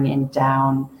 We're bringing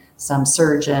down some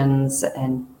surgeons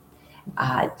and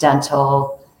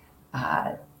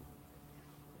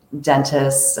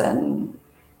dentists and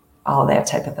all that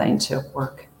type of thing to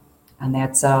work on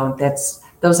that. So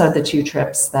those are the 2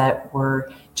 trips that we're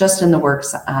just in the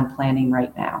works on planning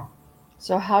right now.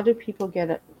 So how do people get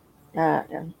it?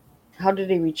 How do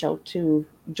they reach out to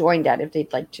join that if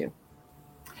they'd like to?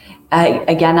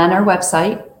 Again, on our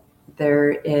website,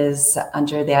 there is,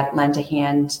 under that Lend a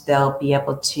Hand, they'll be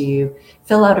able to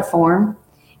fill out a form,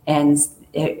 and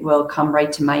it will come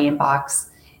right to my inbox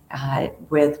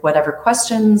with whatever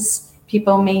questions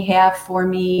people may have for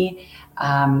me.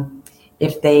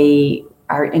 If they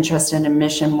are interested in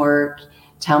mission work,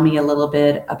 tell me a little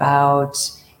bit about,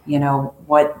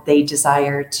 what they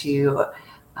desire to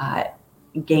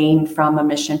gain from a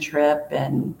mission trip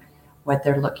and what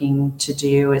they're looking to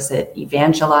do. Is it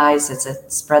evangelize? Is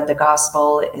it spread the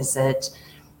gospel? Is it,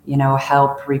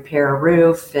 help repair a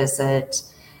roof? Is it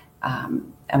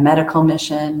a medical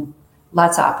mission?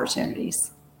 Lots of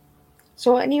opportunities.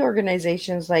 So any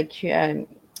organizations like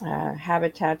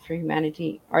Habitat for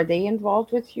Humanity, are they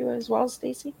involved with you as well,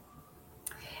 Stacy?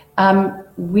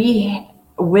 We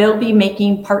will be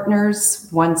making partners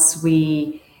once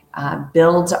we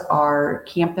build our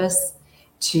campus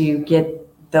to get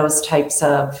those types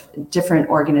of different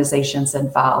organizations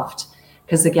involved.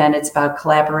 Because again, it's about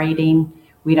collaborating.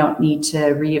 We don't need to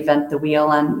reinvent the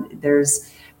wheel. And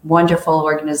there's wonderful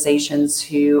organizations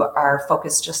who are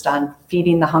focused just on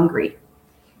feeding the hungry.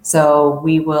 So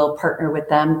we will partner with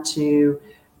them to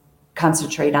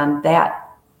concentrate on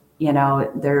that.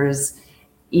 There's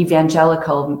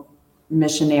evangelical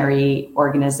missionary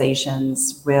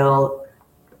organizations will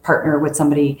partner with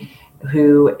somebody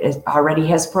who already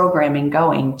has programming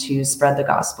going to spread the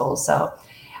gospel. So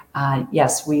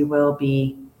yes, we will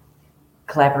be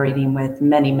collaborating with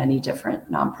many, many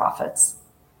different nonprofits.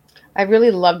 I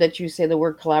really love that you say the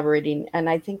word collaborating. And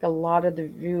I think a lot of the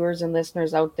viewers and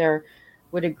listeners out there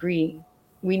would agree.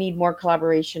 We need more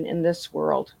collaboration in this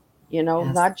world, Yes.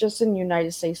 not just in the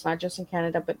United States, not just in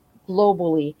Canada, but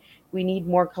globally. We need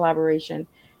more collaboration.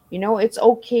 It's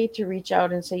okay to reach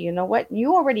out and say, you know what,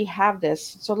 you already have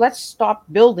this. So let's stop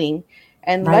building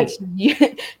and Right.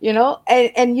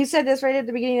 and you said this right at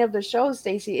the beginning of the show,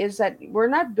 Stacy, is that we're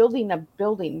not building a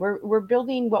building. We're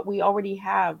building what we already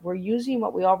have. We're using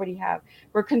what we already have.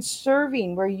 We're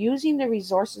conserving. We're using the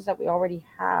resources that we already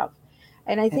have.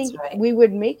 And I think That's right. we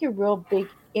would make a real big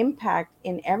impact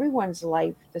in everyone's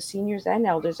life, the seniors and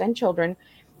elders and children,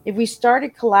 if we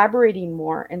started collaborating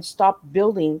more and stopped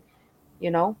building.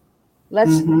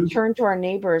 Let's Mhm. turn to our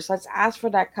neighbors. Let's ask for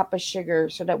that cup of sugar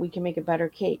so that we can make a better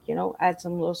cake, add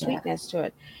some little Yeah. sweetness to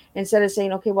it. Instead of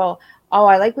saying, okay, well,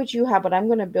 I like what you have, but I'm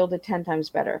going to build it 10 times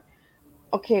better.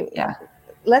 Okay, Yeah.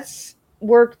 let's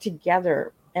work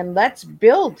together and let's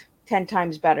build 10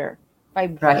 times better by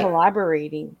Right.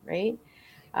 collaborating, right?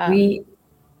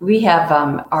 We have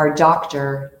our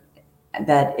doctor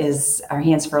that is our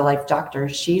Hands for Life doctor.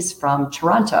 She's from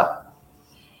Toronto.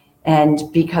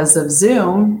 And because of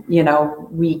Zoom,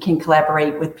 we can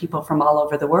collaborate with people from all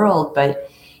over the world. But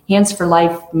Hands for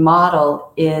Life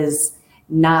model is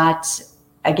not,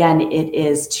 again, it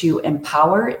is to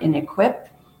empower and equip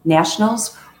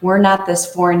nationals. We're not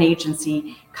this foreign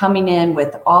agency coming in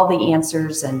with all the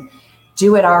answers and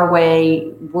do it our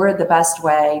way. We're the best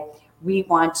way. We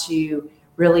want to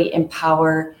really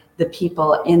empower the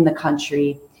people in the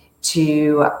country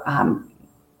to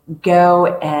go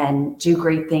and do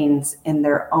great things in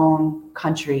their own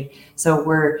country. So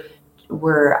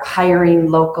we're hiring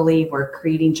locally, we're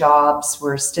creating jobs,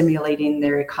 we're stimulating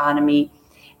their economy,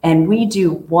 and we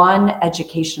do one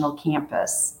educational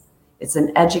campus. It's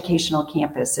an educational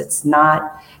campus. It's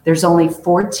not, there's only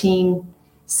 14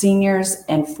 seniors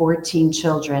and 14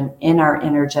 children in our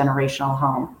intergenerational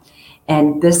home.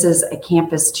 And this is a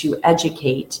campus to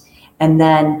educate, and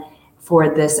then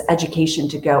for this education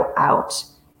to go out,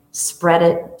 spread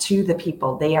it to the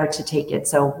people. They are to take it.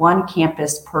 So one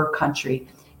campus per country.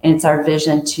 And it's our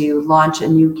vision to launch a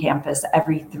new campus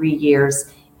every 3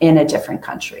 years in a different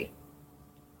country.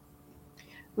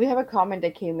 We have a comment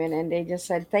that came in and they just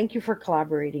said, thank you for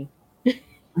collaborating.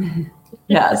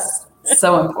 Yes,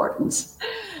 so important.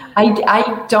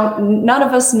 I don't, none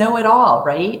of us know it all,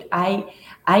 right? I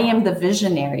am the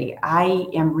visionary. I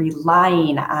am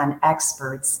relying on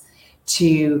experts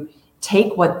to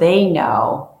take what they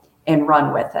know and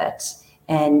run with it.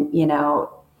 And,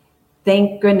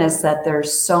 thank goodness that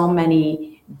there's so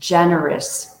many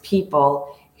generous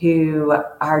people who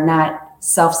are not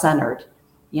self-centered.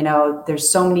 There's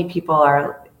so many people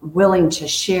are willing to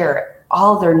share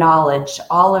all their knowledge,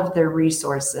 all of their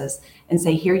resources, and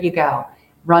say, here you go,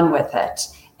 run with it.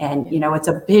 And, it's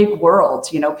a big world.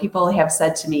 People have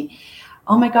said to me,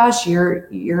 oh my gosh,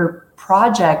 your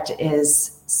project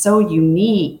is so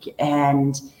unique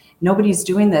and nobody's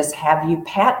doing this. Have you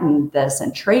patented this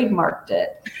and trademarked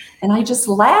it? And I just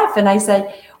laugh and I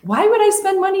said, why would I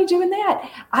spend money doing that?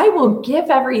 I will give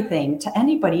everything to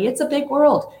anybody. It's a big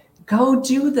world. Go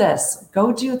do this.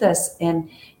 Go do this. And,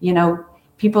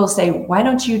 people say, why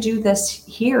don't you do this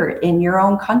here in your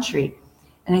own country?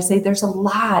 And I say, there's a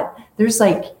lot. There's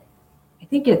I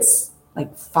think it's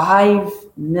 5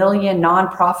 million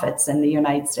nonprofits in the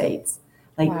United States.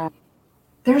 Wow.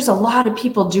 There's a lot of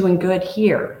people doing good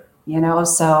here,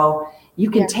 so you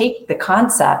can take the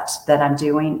concept that I'm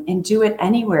doing and do it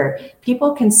anywhere.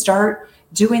 People can start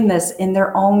doing this in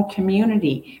their own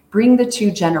community. Bring the two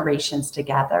generations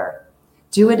together.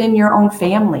 Do it in your own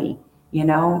family.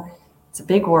 It's a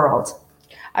big world.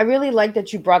 I really like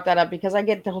that you brought that up because I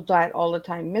get told that all the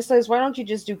time. Miss Liz, why don't you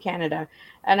just do Canada?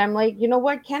 And I'm like, you know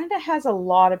what? Canada has a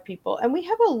lot of people and we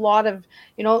have a lot of,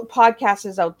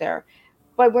 podcasters out there,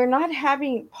 but we're not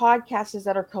having podcasters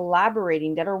that are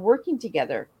collaborating, that are working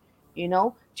together.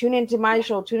 Tune into my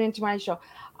show, tune into my show.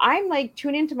 I'm like,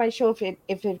 tune into my show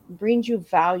if it brings you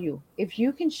value. If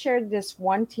you can share this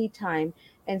one tea time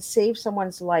and save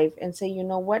someone's life and say, you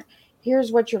know what?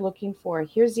 Here's what you're looking for.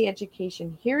 Here's the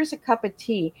education. Here's a cup of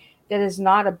tea that is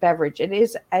not a beverage. It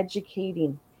is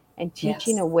educating and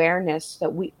teaching awareness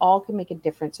that we all can make a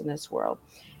difference in this world.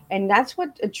 And that's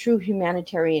what a true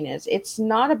humanitarian is. It's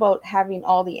not about having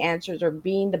all the answers or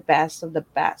being the best of the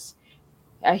best.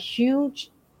 A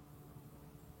huge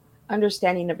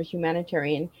understanding of a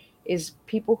humanitarian is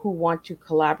people who want to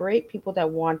collaborate, people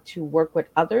that want to work with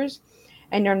others,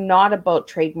 and they're not about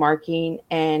trademarking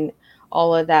and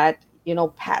all of that,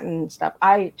 patent stuff.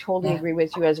 I totally agree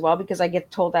with you as well, because I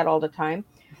get told that all the time.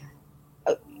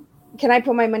 Can I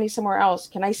put my money somewhere else?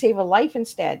 Can I save a life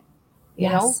instead?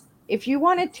 If you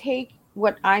want to take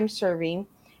what I'm serving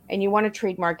and you want to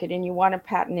trademark it and you want to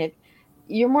patent it,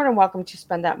 you're more than welcome to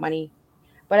spend that money.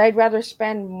 But I'd rather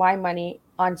spend my money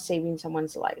on saving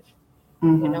someone's life.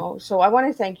 So I want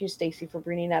to thank you, Stacey, for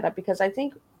bringing that up, because I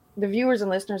think the viewers and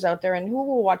listeners out there and who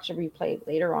will watch the replay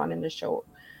later on in the show,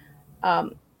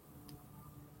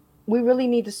 we really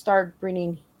need to start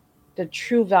bringing the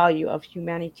true value of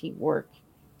humanity work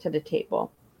to the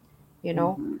table,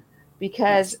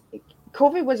 because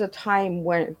COVID was a time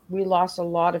when we lost a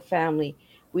lot of family.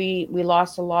 We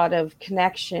lost a lot of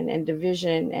connection and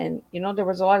division. And, there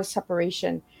was a lot of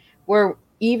separation where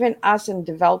even us in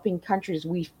developing countries,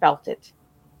 we felt it.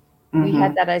 We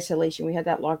had that isolation. We had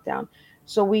that lockdown.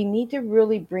 So we need to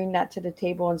really bring that to the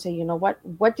table and say,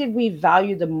 what did we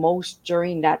value the most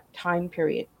during that time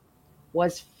period?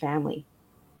 Was family,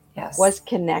 was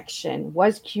connection,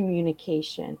 was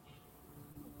communication,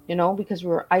 because we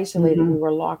were isolated, we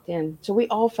were locked in. So we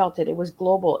all felt it. It was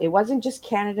global. It wasn't just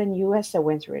Canada and US that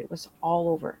went through it. It was all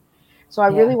over. So I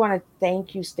really want to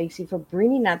thank you, Stacey, for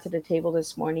bringing that to the table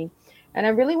this morning. And I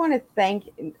really want to thank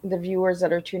the viewers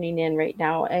that are tuning in right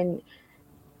now and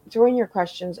throwing your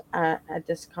questions at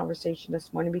this conversation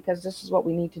this morning, because this is what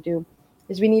we need to do,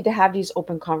 is we need to have these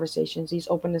open conversations, these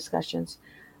open discussions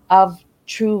of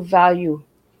true value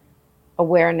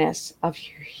awareness of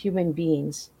human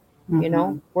beings.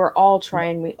 We're all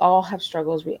trying, we all have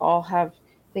struggles, we all have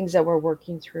things that we're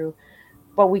working through,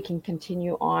 but we can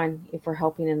continue on if we're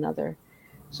helping another.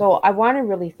 So I want to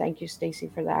really thank you,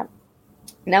 Stacey, for that.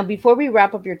 Now, before we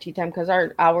wrap up your tea time, because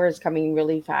our hour is coming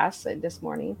really fast this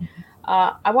morning,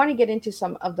 I want to get into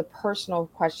some of the personal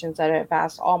questions that I've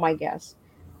asked all my guests.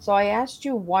 So I asked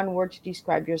you one word to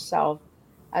describe yourself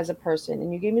as a person,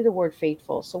 and you gave me the word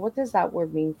faithful. So what does that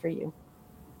word mean for you?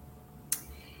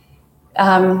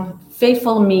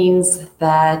 Faithful means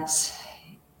that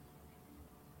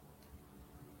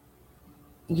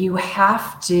you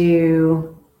have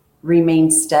to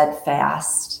remain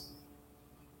steadfast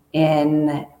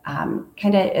in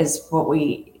kind of as what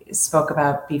we spoke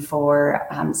about before,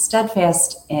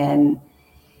 steadfast in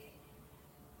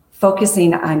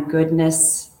focusing on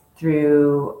goodness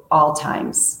through all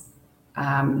times.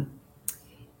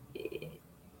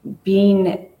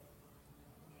 Being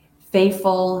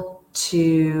faithful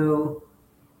to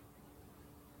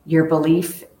your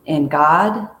belief in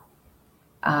God,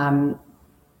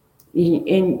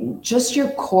 in just your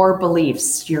core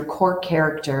beliefs, your core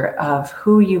character of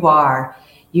who you are,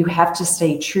 you have to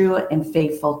stay true and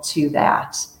faithful to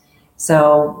that.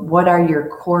 So what are your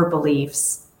core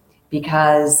beliefs?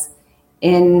 Because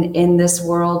in this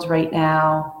world right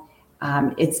now,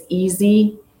 it's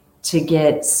easy to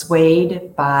get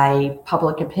swayed by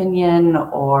public opinion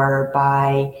or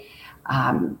by,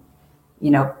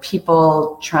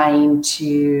 people trying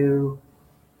to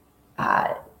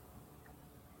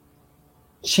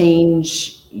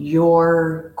change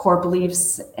your core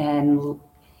beliefs and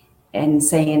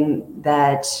saying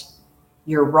that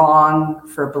you're wrong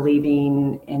for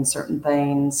believing in certain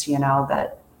things,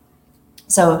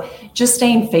 so just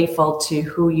staying faithful to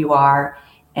who you are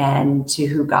and to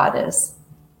who God is.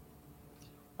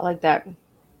 I like that,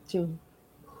 to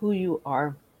who you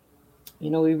are. We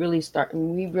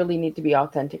really need to be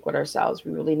authentic with ourselves.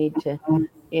 We really need to,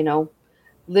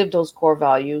 live those core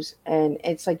values. And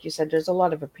it's like you said, there's a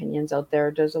lot of opinions out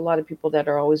there. There's a lot of people that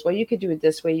are always, well, you could do it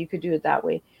this way, you could do it that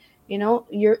way.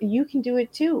 You can do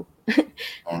it too.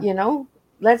 Yeah.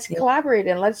 Let's collaborate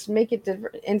and let's make it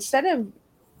different. Instead of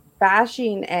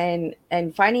bashing and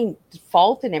finding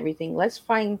fault in everything, let's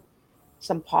find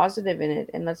some positive in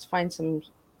it, and let's find some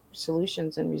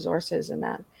solutions and resources in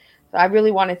that. So I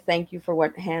really want to thank you for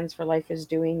what Hands for Life is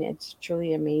doing. It's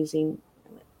truly amazing,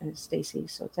 Stacy.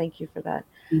 So thank you for that.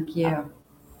 Thank you.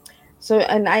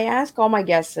 And I ask all my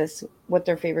guests this, what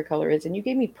their favorite color is, and you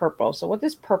gave me purple. So what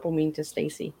does purple mean to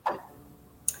Stacy?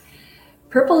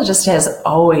 Purple just has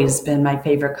always been my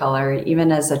favorite color.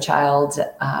 Even as a child,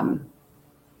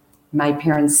 my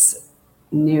parents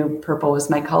knew purple was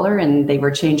my color, and they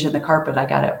were changing the carpet. I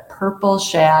got a purple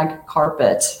shag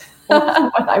carpet when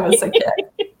I was a kid.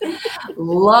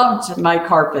 Loved my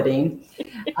carpeting.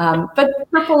 But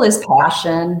purple is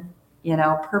passion.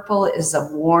 Purple is a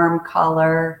warm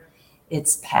color.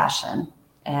 It's passion.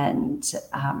 And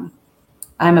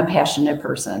I'm a passionate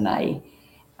person. I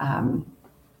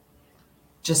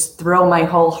just throw my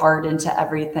whole heart into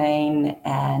everything.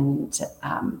 And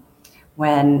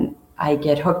when I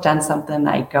get hooked on something,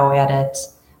 I go at it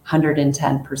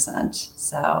 110%.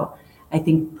 So I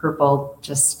think purple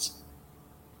just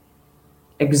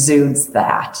exudes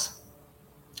that.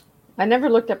 I never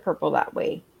looked at purple that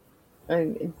way.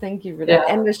 Thank you for that.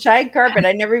 Yeah. And the shag carpet,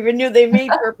 I never even knew they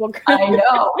made purple carpet. I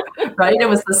know, right? It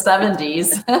was the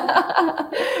 70s.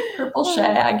 Purple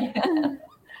shag.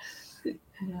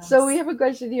 Yes. So we have a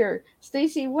question here.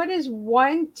 Stacy, what is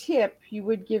one tip you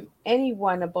would give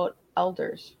anyone about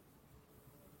elders?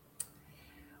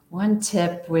 One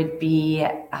tip would be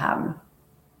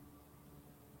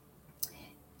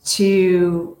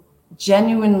to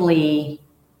genuinely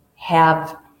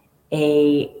have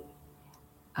a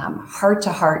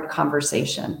heart-to-heart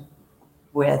conversation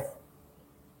with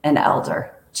an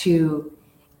elder, to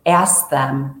ask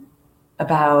them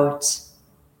about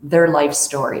their life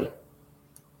story.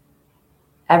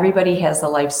 Everybody has a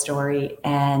life story,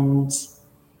 and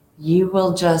you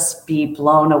will just be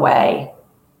blown away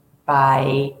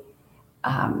by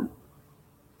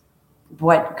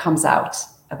what comes out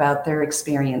about their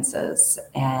experiences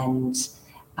and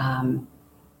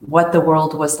what the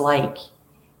world was like,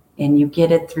 and you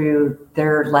get it through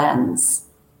their lens.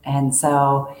 And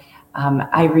so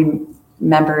I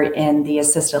remember in the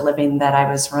assisted living that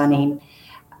I was running,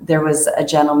 there was a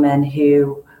gentleman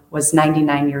who was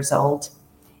 99 years old,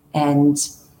 and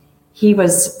he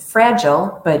was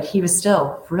fragile, but he was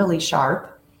still really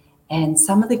sharp. And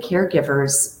some of the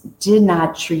caregivers did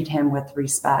not treat him with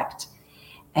respect.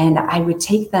 And I would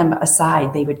take them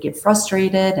aside. They would get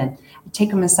frustrated, and I'd take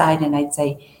them aside and I'd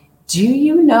say, do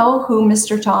you know who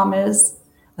Mr. Tom is?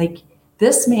 Like,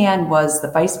 this man was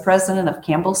the vice president of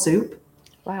Campbell Soup.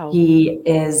 Wow. He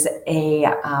is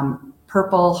a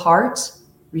Purple Heart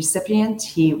recipient.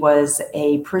 He was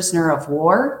a prisoner of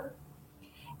war.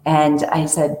 And I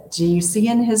said, do you see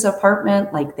in his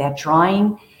apartment, like that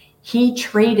drawing? He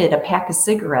traded a pack of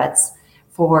cigarettes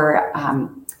for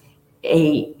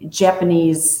a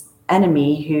Japanese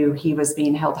enemy who he was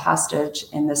being held hostage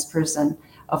in this prison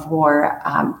of war.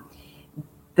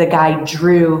 The guy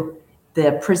drew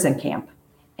the prison camp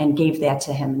and gave that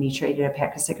to him, and he traded a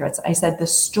pack of cigarettes. I said, the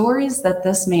stories that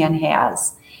this man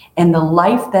has and the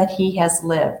life that he has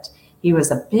lived, he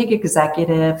was a big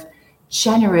executive,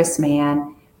 generous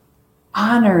man,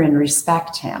 honor and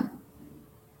respect him.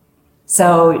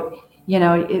 So,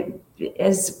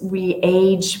 as we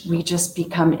age, we just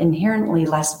become inherently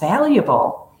less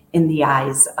valuable in the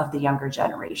eyes of the younger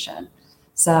generation.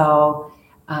 So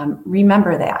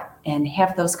remember that and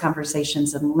have those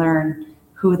conversations and learn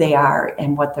who they are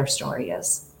and what their story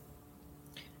is.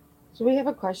 So we have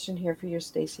a question here for you,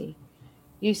 Stacy.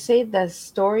 You say the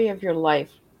story of your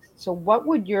life. So what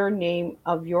would your name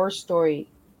of your story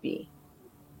be?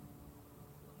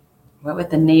 What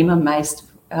would the name of my,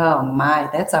 oh my,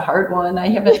 that's a hard one. I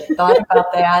haven't thought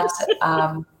about that.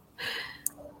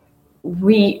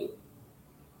 We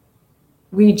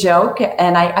joke,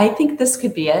 and I think this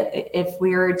could be it. If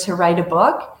we were to write a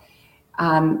book,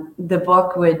 the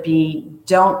book would be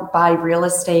Don't Buy Real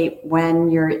Estate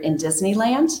When You're in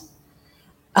Disneyland.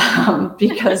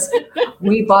 Because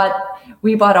we bought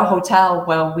a hotel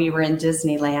while we were in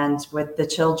Disneyland with the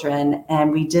children,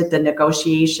 and we did the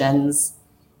negotiations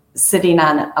sitting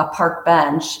on a park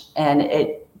bench, and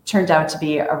it turned out to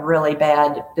be a really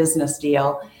bad business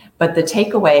deal. But the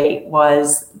takeaway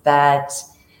was that,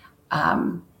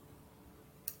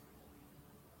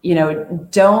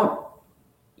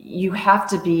 you have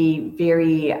to be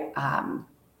very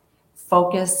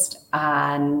focused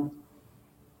on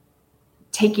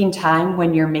taking time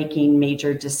when you're making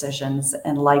major decisions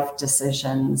and life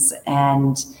decisions,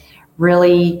 and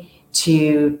really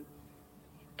to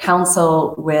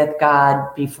counsel with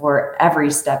God before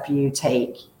every step you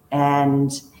take,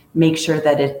 and make sure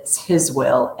that it's His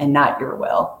will and not your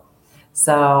will.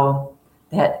 So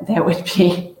that would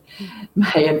be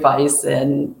my advice.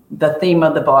 And the theme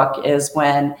of the book is,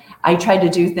 when I try to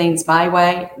do things my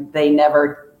way,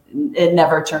 it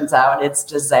never turns out. It's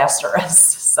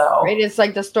disastrous. So Right, it's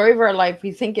like the story of our life.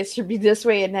 We think it should be this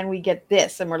way, and then we get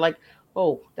this, and we're like,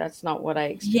 "Oh, that's not what I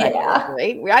expected." Yeah,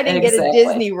 right? I didn't get a exactly.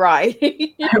 Disney ride.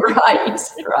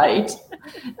 Right.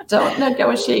 Don't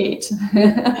negotiate.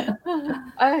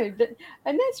 And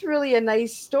that's really a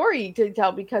nice story to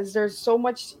tell, because there's so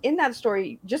much in that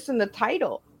story, just in the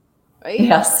title, right?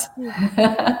 Yes.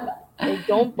 They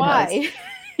don't buy.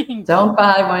 Yes. Don't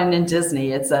buy one in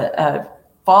Disney. It's a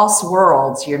false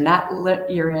world. You're in,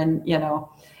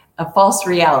 a false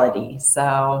reality.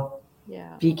 So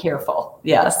Yeah. be careful.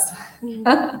 Yes.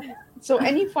 So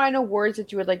any final words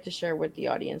that you would like to share with the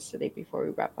audience today before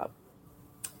we wrap up?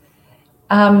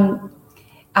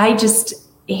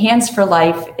 Hands for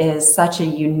Life is such a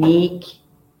unique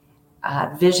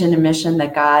vision and mission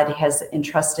that God has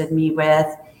entrusted me with.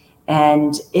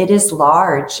 And it is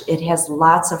large. It has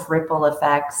lots of ripple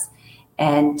effects.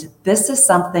 And this is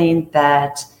something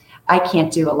that I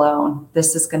can't do alone.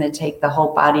 This is going to take the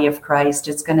whole body of Christ.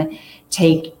 It's going to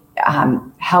take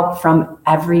help from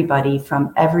everybody,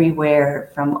 from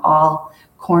everywhere, from all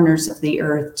corners of the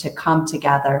earth, to come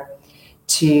together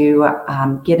to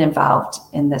get involved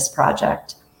in this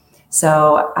project.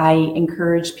 So I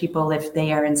encourage people, if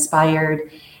they are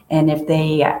inspired and if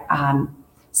they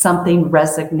something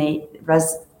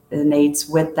resonates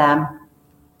with them,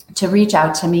 to reach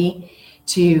out to me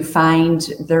to find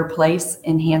their place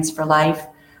in Hands for Life,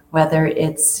 whether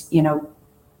it's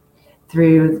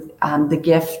through the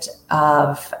gift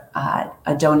of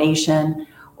a donation,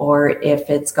 or if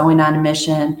it's going on a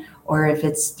mission, or if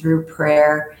it's through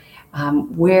prayer.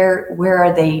 Where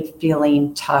are they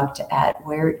feeling tugged at?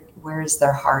 Where is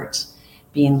their heart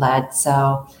being led?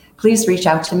 So please reach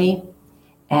out to me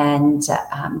and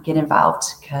get involved,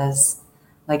 because,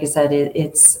 like I said,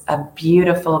 it's a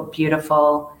beautiful,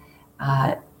 beautiful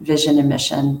vision and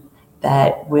mission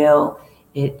that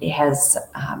it has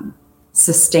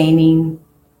sustaining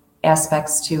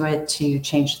aspects to it to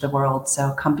change the world.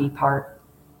 So come be part.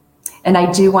 And I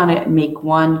do want to make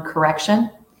one correction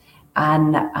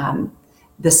on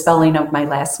the spelling of my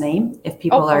last name. If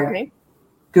people are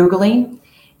Googling,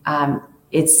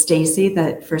 it's Stacy.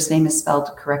 The first name is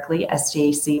spelled correctly,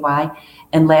 Stacy,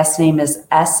 and last name is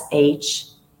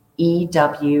Shewey.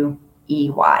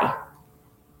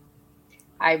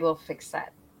 I will fix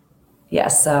that.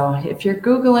 Yes. So if you're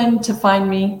Googling to find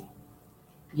me,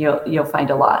 you'll find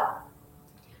a lot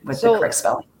with the correct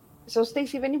spelling. So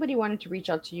Stacy, if anybody wanted to reach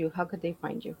out to you, how could they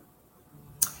find you?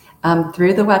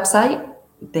 Through the website.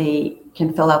 They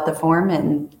can fill out the form,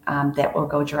 and that will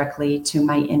go directly to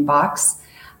my inbox.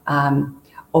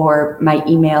 Or my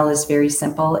email is very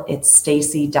simple. It's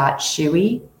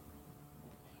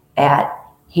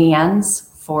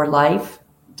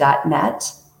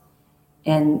stacy.shewey@handsforlife.net.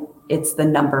 And it's the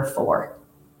number 4.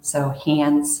 So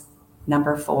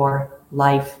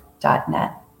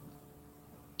hands4life.net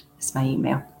is my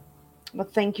email. Well,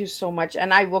 thank you so much.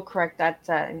 And I will correct that.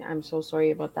 I'm so sorry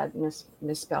about that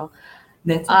misspell.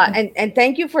 That's okay. And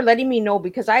thank you for letting me know,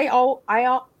 because I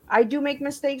do make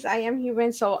mistakes. I am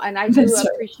human. And I do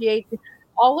appreciate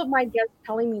all of my guests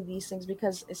telling me these things,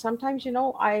 because sometimes,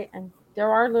 there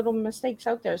are little mistakes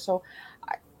out there. So,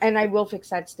 and I will fix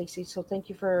that, Stacy. So thank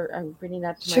you for bringing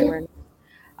that to my awareness.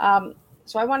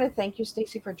 So I want to thank you,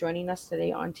 Stacy, for joining us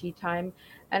today on Tea Time.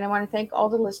 And I want to thank all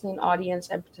the listening audience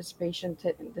and participation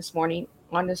this morning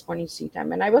on this morning's Tea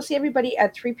Time. And I will see everybody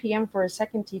at 3 p.m. for a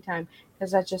second Tea Time,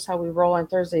 because that's just how we roll on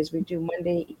Thursdays. We do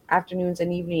Monday afternoons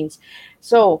and evenings.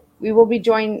 So we will be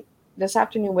joined this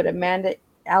afternoon with Amanda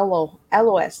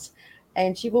LOS,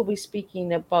 and she will be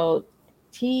speaking about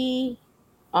tea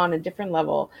on a different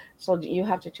level. So you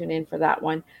have to tune in for that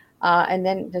one. And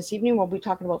then this evening, we'll be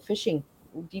talking about fishing,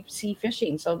 deep sea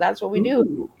fishing. So that's what we do.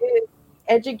 Ooh.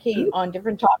 Educate on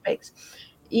different topics.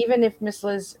 Even if Miss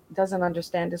Liz doesn't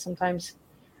understand it sometimes,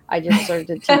 I just serve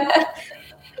the tea.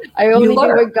 I only do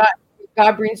learn. what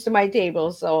God brings to my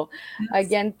table. So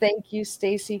again, thank you,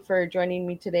 Stacy, for joining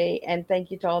me today. And thank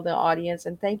you to all the audience.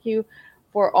 And thank you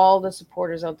for all the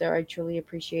supporters out there. I truly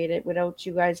appreciate it. Without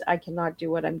you guys, I cannot do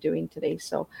what I'm doing today.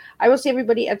 So I will see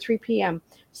everybody at 3 p.m.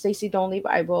 Stacy, don't leave.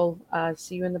 I will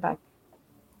see you in the back.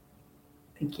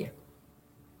 Thank you.